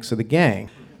management ranks of the gang.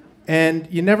 And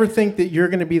you never think that you're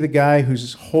going to be the guy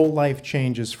whose whole life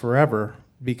changes forever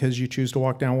because you choose to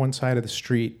walk down one side of the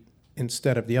street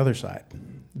instead of the other side.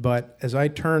 But as I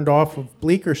turned off of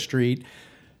Bleecker Street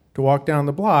to walk down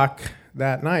the block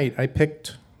that night, I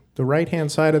picked the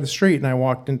right-hand side of the street and I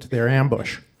walked into their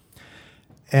ambush.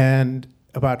 And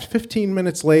about 15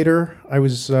 minutes later, I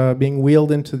was being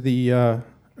wheeled into the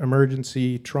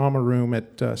emergency trauma room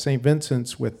at St.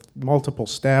 Vincent's with multiple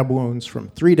stab wounds from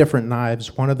 3 different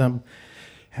knives. One of them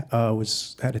had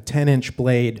a 10-inch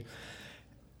blade.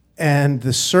 And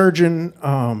the surgeon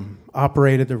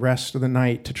operated the rest of the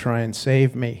night to try and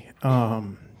save me.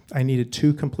 I needed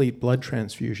 2 complete blood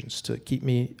transfusions to keep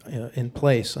me in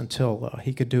place until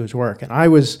he could do his work. And I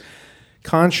was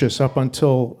conscious up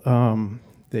until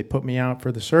they put me out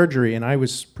for the surgery, and I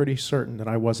was pretty certain that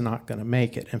I was not going to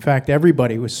make it. In fact,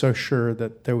 everybody was so sure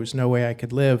that there was no way I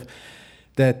could live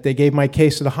that they gave my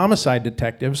case to the homicide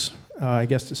detectives, I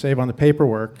guess to save on the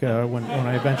paperwork when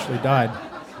I eventually died.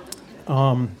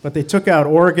 But they took out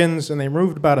organs, and they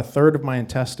removed about 1/3 of my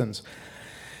intestines.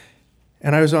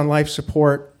 And I was on life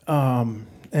support.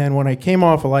 And when I came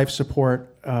off of life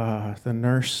support, the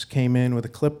nurse came in with a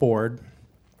clipboard,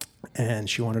 and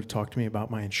she wanted to talk to me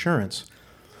about my insurance.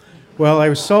 Well, I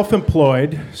was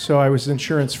self-employed, so I was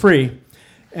insurance-free.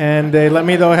 And they let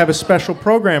me, though, have a special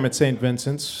program at St.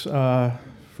 Vincent's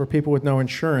for people with no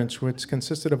insurance, which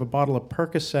consisted of a bottle of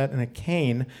Percocet and a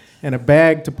cane and a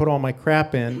bag to put all my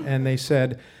crap in. And they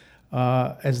said,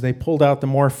 as they pulled out the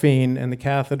morphine and the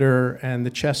catheter and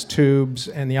the chest tubes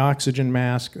and the oxygen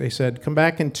mask, they said, come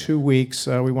back in 2 weeks.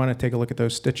 We want to take a look at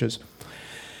those stitches.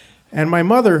 And my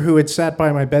mother, who had sat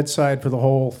by my bedside for the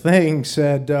whole thing,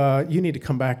 said, you need to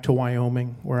come back to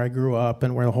Wyoming, where I grew up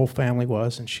and where the whole family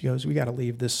was. And she goes, we got to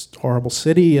leave this horrible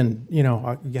city and, you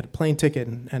get a plane ticket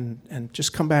and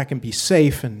just come back and be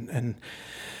safe and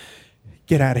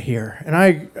get out of here. And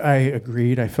I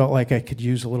agreed. I felt like I could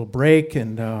use a little break.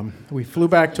 And we flew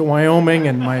back to Wyoming,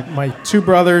 and my 2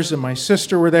 brothers and my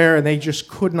sister were there, and they just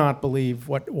could not believe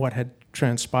what had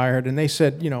transpired. And they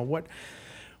said,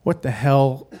 what the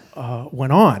hell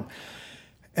went on?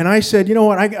 And I said, you know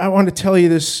what, I want to tell you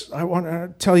this. I want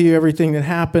to tell you everything that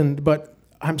happened, but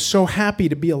I'm so happy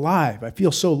to be alive. I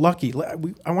feel so lucky. I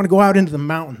want to go out into the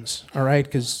mountains, all right?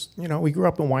 Because, we grew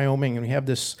up in Wyoming, and we have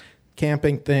this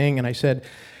camping thing. And I said,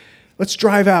 let's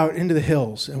drive out into the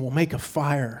hills, and we'll make a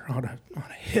fire on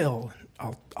a hill.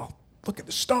 And I'll look at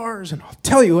the stars, and I'll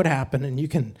tell you what happened, and you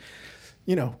can,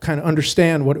 kind of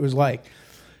understand what it was like.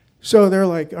 So they're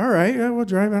like, all right, we'll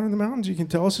drive out in the mountains. You can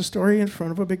tell us a story in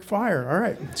front of a big fire. All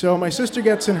right. So my sister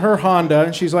gets in her Honda,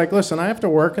 and she's like, listen, I have to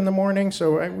work in the morning,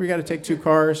 so we got to take 2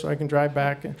 cars so I can drive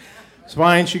back. And it's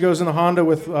fine. She goes in the Honda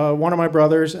with one of my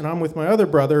brothers, and I'm with my other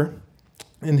brother.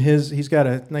 And he's got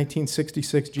a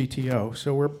 1966 GTO.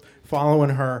 So we're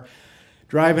following her,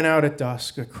 driving out at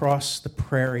dusk across the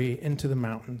prairie into the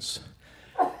mountains.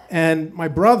 And my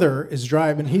brother is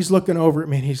driving. He's looking over at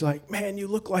me, and he's like, man, you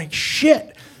look like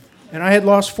shit. And I had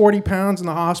lost 40 pounds in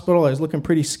the hospital. I was looking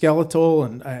pretty skeletal,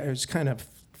 and I was kind of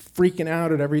freaking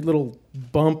out at every little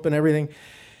bump and everything.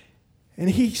 And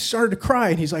he started to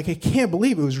cry, and he's like, I can't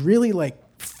believe it was really like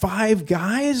 5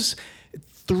 guys,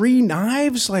 3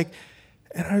 knives. Like,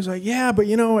 And I was like, yeah, but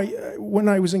when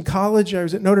I was in college, I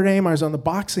was at Notre Dame, I was on the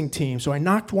boxing team, so I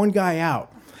knocked one guy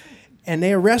out. And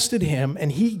they arrested him,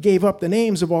 and he gave up the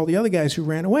names of all the other guys who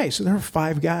ran away. So there were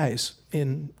 5 guys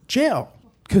in jail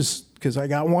because I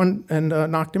got one and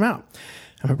knocked him out.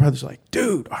 And my brother's like,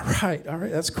 dude, all right,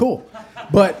 that's cool.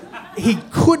 But he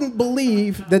couldn't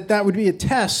believe that would be a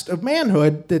test of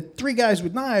manhood, that 3 guys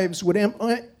with knives would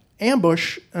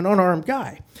ambush an unarmed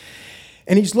guy.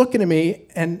 And he's looking at me,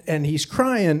 and he's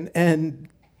crying, and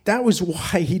that was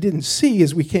why he didn't see,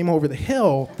 as we came over the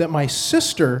hill, that my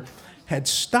sister had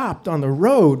stopped on the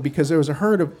road because there was a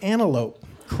herd of antelope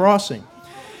crossing.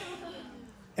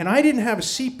 And I didn't have a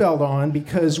seatbelt on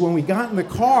because when we got in the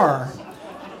car,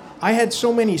 I had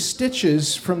so many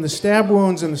stitches from the stab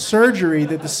wounds and the surgery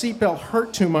that the seatbelt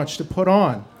hurt too much to put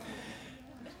on.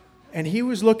 And he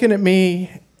was looking at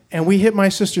me, and we hit my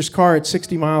sister's car at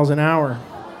 60 miles an hour.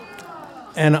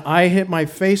 And I hit my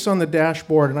face on the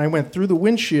dashboard, and I went through the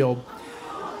windshield.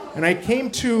 And I came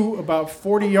to about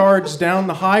 40 yards down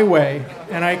the highway,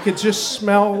 and I could just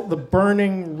smell the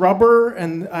burning rubber,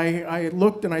 and I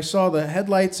looked and I saw the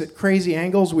headlights at crazy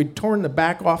angles. We'd torn the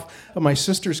back off of my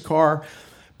sister's car.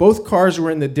 Both cars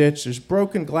were in the ditch. There's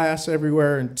broken glass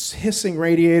everywhere and hissing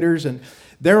radiators, and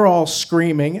they're all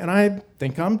screaming, and I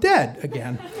think I'm dead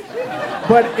again.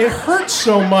 But it hurts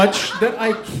so much that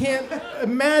I can't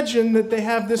imagine that they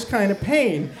have this kind of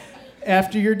pain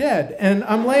after you're dead. And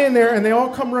I'm laying there, and they all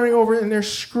come running over, and they're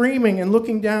screaming and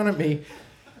looking down at me.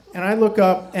 And I look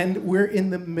up, and we're in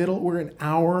the middle. We're an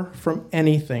hour from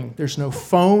anything. There's no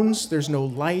phones. There's no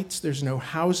lights. There's no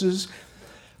houses.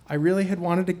 I really had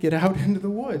wanted to get out into the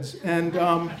woods. And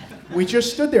we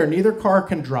just stood there. Neither car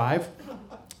can drive.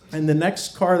 And the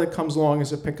next car that comes along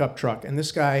is a pickup truck. And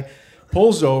this guy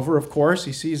pulls over, of course.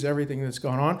 He sees everything that's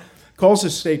going on. Calls the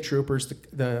state troopers.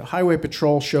 The highway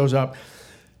patrol shows up.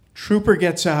 Trooper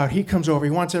gets out. He comes over.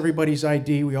 He wants everybody's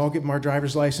ID. We all give him our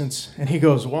driver's license. And he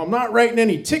goes, well, I'm not writing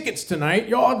any tickets tonight.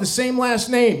 You all have the same last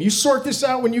name. You sort this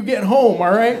out when you get home,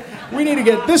 all right? We need to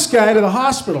get this guy to the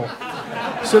hospital.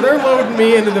 So they're loading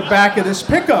me into the back of this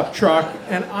pickup truck,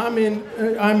 and I'm in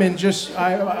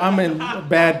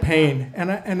bad pain.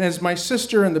 And as my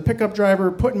sister and the pickup driver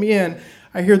are putting me in,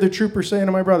 I hear the trooper saying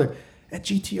to my brother, that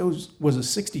GTO was a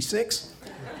 66?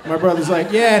 My brother's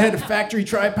like, yeah, it had a factory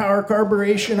tri-power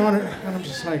carburation on it. And I'm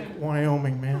just like,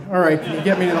 Wyoming, man. All right, can you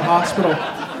get me to the hospital?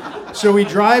 So we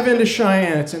drive into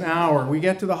Cheyenne. It's an hour. We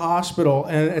get to the hospital,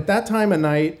 and at that time of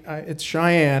night, it's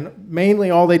Cheyenne.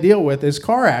 Mainly all they deal with is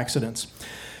car accidents.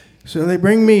 So they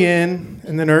bring me in,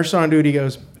 and the nurse on duty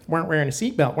goes, weren't wearing a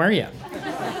seatbelt, were you?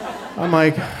 I'm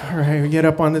like, all right, we get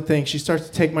up on the thing. She starts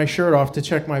to take my shirt off to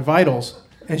check my vitals,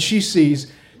 and she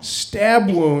sees stab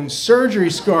wounds, surgery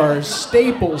scars,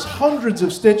 staples, hundreds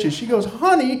of stitches. She goes,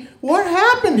 honey, what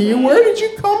happened to you? Where did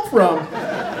you come from?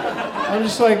 I'm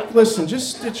just like, listen,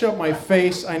 just stitch up my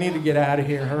face. I need to get out of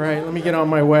here, all right? Let me get on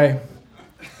my way.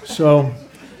 So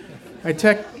I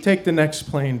take the next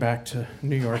plane back to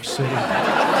New York City.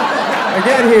 I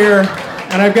get here,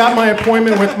 and I've got my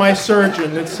appointment with my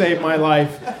surgeon that saved my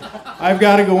life. I've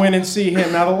got to go in and see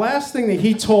him. Now, the last thing that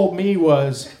he told me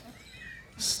was,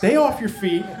 stay off your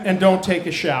feet and don't take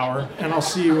a shower, and I'll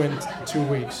see you in 2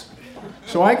 weeks.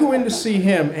 So I go in to see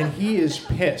him, and he is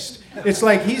pissed. It's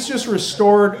like he's just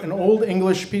restored an old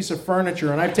English piece of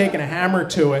furniture, and I've taken a hammer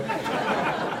to it.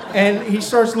 And he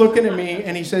starts looking at me,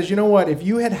 and he says, you know what? If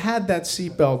you had had that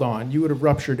seatbelt on, you would have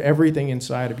ruptured everything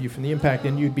inside of you from the impact,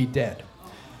 and you'd be dead.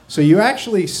 So you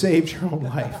actually saved your own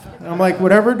life. And I'm like,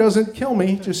 whatever doesn't kill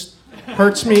me just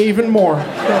hurts me even more.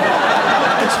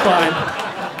 It's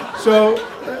fine. So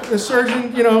the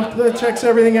surgeon, checks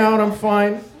everything out. I'm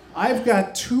fine. I've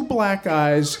got 2 black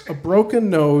eyes, a broken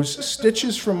nose,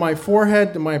 stitches from my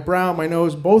forehead to my brow, my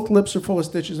nose. Both lips are full of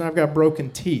stitches, and I've got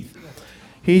broken teeth.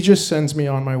 He just sends me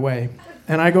on my way.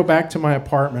 And I go back to my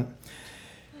apartment.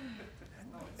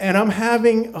 And I'm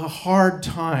having a hard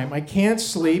time. I can't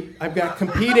sleep. I've got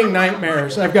competing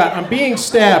nightmares. I'm being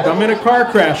stabbed. I'm in a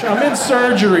car crash. I'm in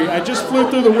surgery. I just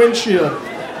flew through the windshield.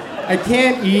 I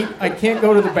can't eat. I can't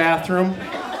go to the bathroom.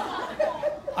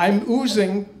 I'm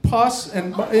oozing pus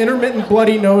and intermittent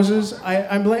bloody noses.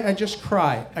 I just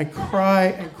cry. I cry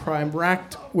and cry. I'm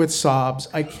racked with sobs.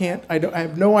 I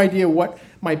have no idea what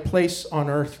my place on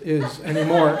earth is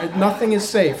anymore. Nothing is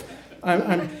safe.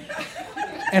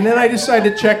 And then I decide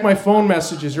to check my phone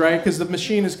messages, right? Because the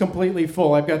machine is completely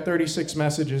full. I've got 36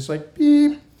 messages. Like,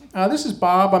 beep. This is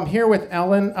Bob. I'm here with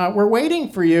Ellen. We're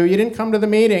waiting for you. You didn't come to the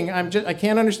meeting. I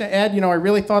can't understand. Ed, I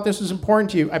really thought this was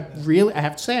important to you. I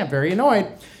have to say, I'm very annoyed.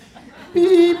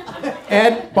 beep.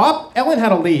 Ed, Bob, Ellen had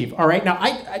to leave, all right? Now,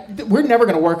 we're never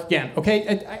going to work again,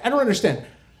 okay? I don't understand.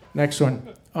 Next one.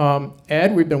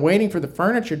 Ed, we've been waiting for the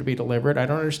furniture to be delivered. I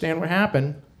don't understand what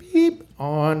happened. Beep.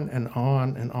 On and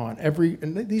on and on.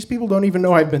 And these people don't even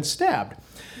know I've been stabbed.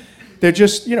 They're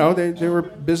just, they were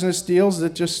business deals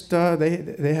that just,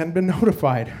 they hadn't been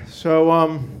notified. So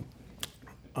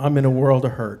I'm in a world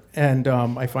of hurt. And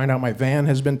I find out my van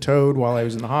has been towed while I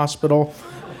was in the hospital.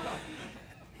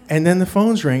 And then the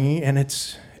phone's ringing, and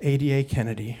it's ADA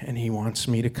Kennedy, and he wants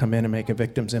me to come in and make a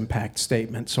victim's impact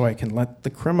statement so I can let the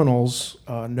criminals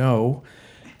know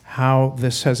how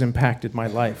this has impacted my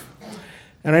life.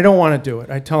 And I don't want to do it.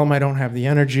 I tell them I don't have the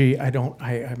energy.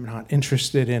 I'm not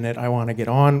interested in it. I want to get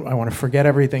on. I want to forget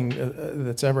everything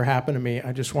that's ever happened to me.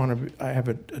 I have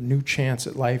a new chance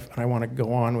at life, and I want to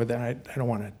go on with it. I don't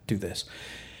want to do this.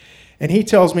 And he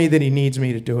tells me that he needs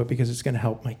me to do it because it's going to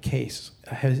help my case,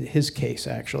 his case,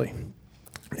 actually.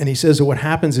 And he says that what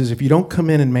happens is if you don't come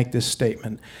in and make this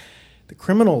statement, the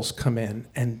criminals come in,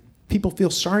 and people feel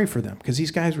sorry for them because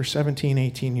these guys were 17,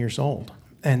 18 years old.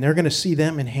 And they're going to see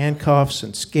them in handcuffs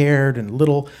and scared and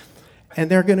little,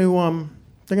 and they're going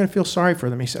to feel sorry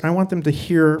for them. He said, I want them to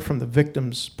hear from the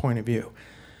victim's point of view.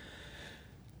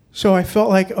 So I felt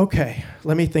like, okay,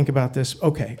 let me think about this.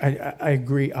 Okay, I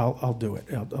agree. I'll do it.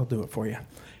 I'll do it for you.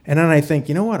 And then I think,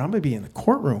 you know what? I'm going to be in the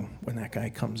courtroom when that guy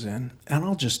comes in, and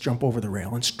I'll just jump over the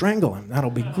rail and strangle him.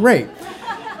 That'll be great.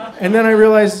 And then I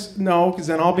realized, no, because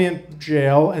then I'll be in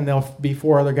jail, and there'll be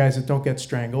 4 other guys that don't get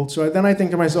strangled. So then I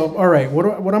think to myself, all right, what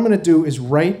I'm going to do is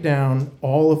write down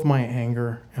all of my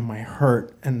anger and my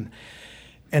hurt and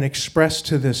express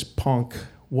to this punk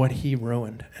what he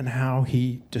ruined and how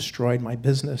he destroyed my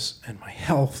business and my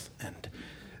health and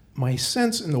my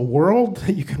sense in the world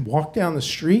that you can walk down the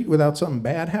street without something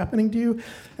bad happening to you.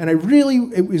 And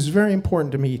it was very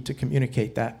important to me to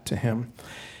communicate that to him.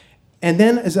 And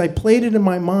then as I played it in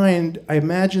my mind, I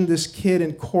imagined this kid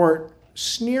in court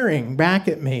sneering back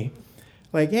at me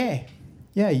like, hey,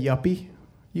 yeah, yuppie,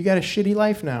 you got a shitty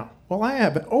life now. Well, I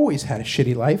have always had a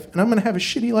shitty life, and I'm going to have a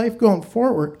shitty life going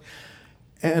forward.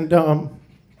 And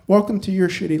welcome to your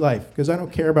shitty life, because I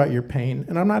don't care about your pain,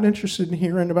 and I'm not interested in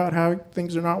hearing about how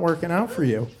things are not working out for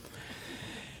you.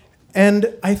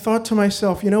 And I thought to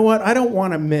myself, you know what? I don't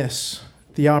want to miss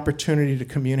the opportunity to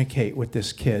communicate with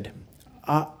this kid.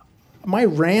 My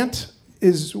rant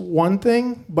is one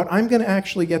thing, but I'm going to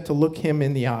actually get to look him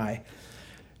in the eye.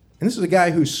 And this is a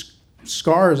guy whose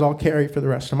scars I'll carry for the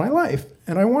rest of my life.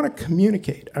 And I want to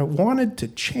communicate. I wanted to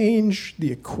change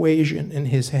the equation in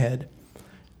his head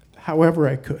however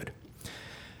I could.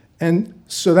 And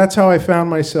so that's how I found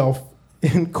myself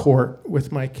in court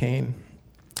with my cane.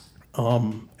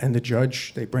 And the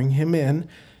judge, they bring him in.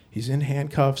 He's in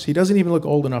handcuffs. He doesn't even look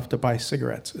old enough to buy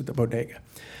cigarettes at the bodega.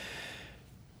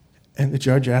 And the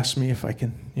judge asked me if I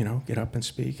can, get up and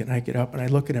speak. And I get up and I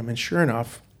look at him, and sure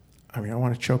enough, I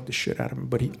want to choke the shit out of him,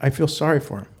 but I feel sorry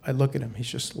for him. I look at him, he's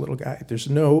just a little guy. There's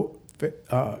no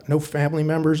family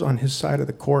members on his side of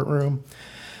the courtroom.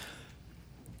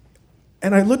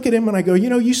 And I look at him and I go,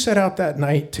 you set out that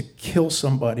night to kill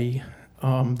somebody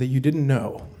that you didn't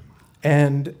know.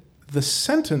 And the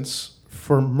sentence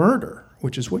for murder,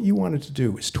 which is what you wanted to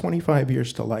do, is 25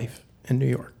 years to life in New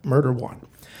York, murder 1.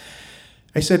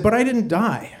 I said, but I didn't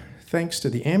die, thanks to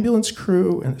the ambulance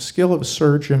crew and the skill of a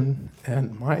surgeon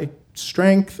and my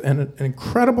strength and an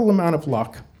incredible amount of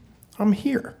luck. I'm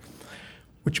here,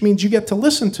 which means you get to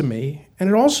listen to me, and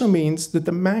it also means that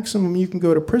the maximum you can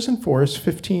go to prison for is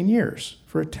 15 years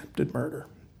for attempted murder.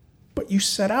 But you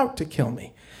set out to kill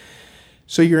me.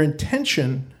 So your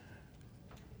intention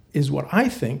is what I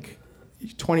think,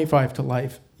 25 to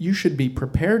life, you should be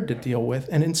prepared to deal with,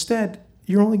 and instead,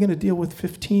 you're only going to deal with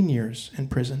 15 years in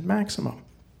prison maximum.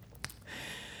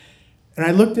 And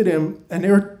I looked at him, and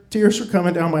tears were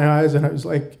coming down my eyes, and I was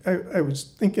like, I was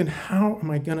thinking, how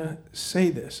am I going to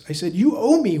say this? I said, you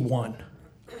owe me one.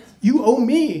 You owe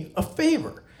me a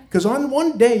favor, because on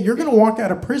one day, you're going to walk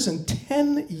out of prison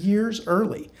 10 years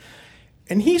early.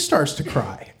 And he starts to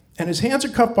cry, and his hands are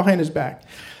cuffed behind his back.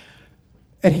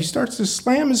 And he starts to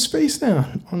slam his face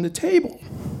down on the table.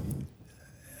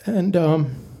 And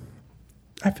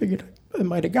I figured I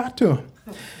might have got to him.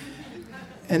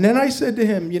 And then I said to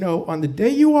him, on the day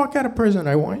you walk out of prison,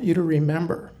 I want you to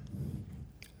remember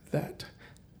that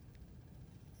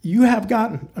you have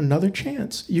gotten another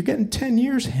chance. You're getting 10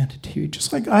 years handed to you,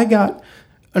 just like I got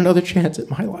another chance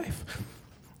at my life.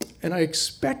 And I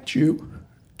expect you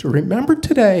to remember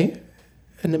today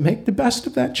and to make the best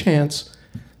of that chance,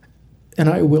 and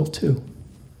I will too.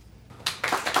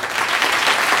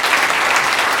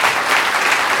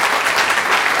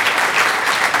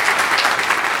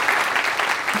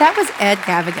 That was Ed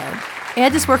Gavagan.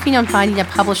 Ed is working on finding a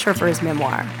publisher for his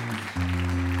memoir.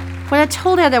 When I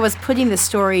told Ed I was putting this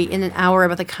story in an hour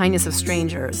about the kindness of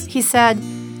strangers, he said,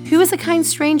 "Who is a kind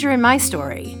stranger in my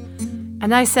story?"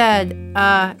 And I said,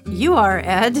 you are,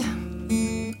 Ed.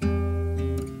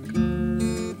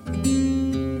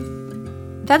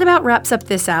 That about wraps up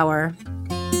this hour.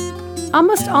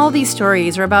 Almost all these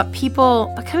stories are about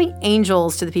people becoming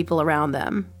angels to the people around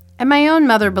them. And my own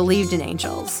mother believed in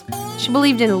angels. She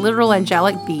believed in literal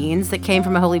angelic beings that came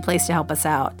from a holy place to help us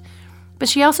out. But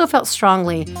she also felt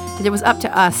strongly that it was up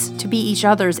to us to be each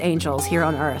other's angels here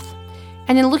on earth,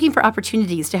 and in looking for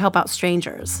opportunities to help out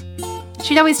strangers.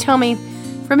 She'd always tell me,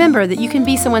 remember that you can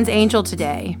be someone's angel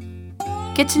today.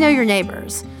 Get to know your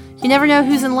neighbors. You never know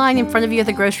who's in line in front of you at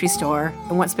the grocery store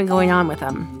and what's been going on with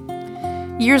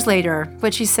them. Years later,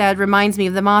 what she said reminds me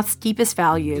of the Moth's deepest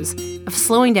values of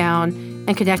slowing down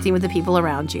and connecting with the people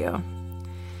around you.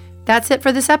 That's it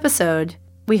for this episode.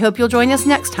 We hope you'll join us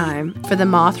next time for the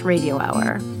Moth Radio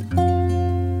Hour.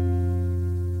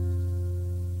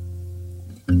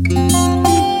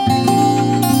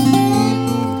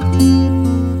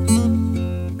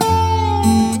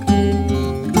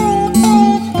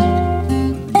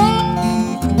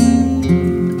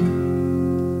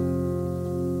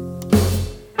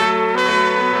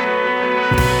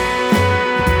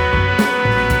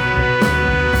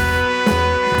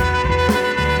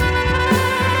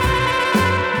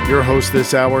 Your host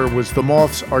this hour was The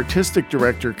Moth's artistic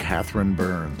director, Catherine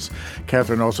Burns.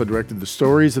 Catherine also directed the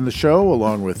stories in the show,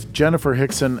 along with Jennifer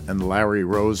Hickson and Larry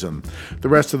Rosen. The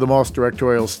rest of The Moth's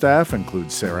directorial staff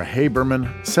includes Sarah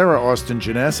Haberman, Sarah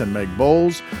Austin-Jeunesse, and Meg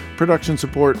Bowles. Production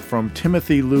support from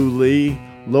Timothy Lou Lee,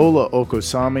 Lola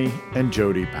Okosami, and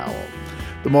Jody Powell.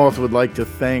 The Moth would like to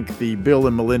thank the Bill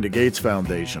and Melinda Gates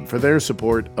Foundation for their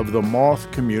support of the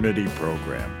Moth Community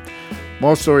Program.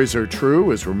 Moth Stories Are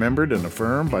True is remembered and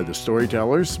affirmed by the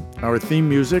Storytellers. Our theme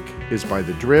music is by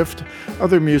The Drift.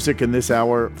 Other music in this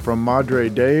hour from Madre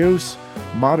Deus,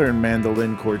 Modern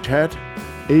Mandolin Quartet,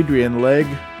 Adrian Legg,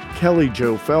 Kelly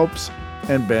Jo Phelps,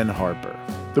 and Ben Harper.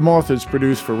 The Moth is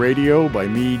produced for radio by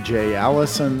me, Jay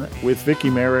Allison, with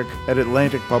Vicki Merrick at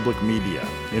Atlantic Public Media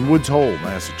in Woods Hole,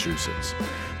 Massachusetts.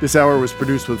 This hour was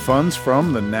produced with funds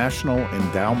from the National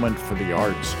Endowment for the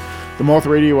Arts. The Moth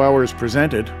Radio Hour is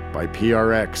presented by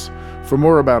PRX. For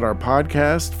more about our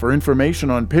podcast, for information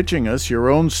on pitching us your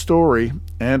own story,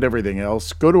 and everything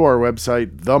else, go to our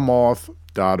website,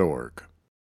 themoth.org.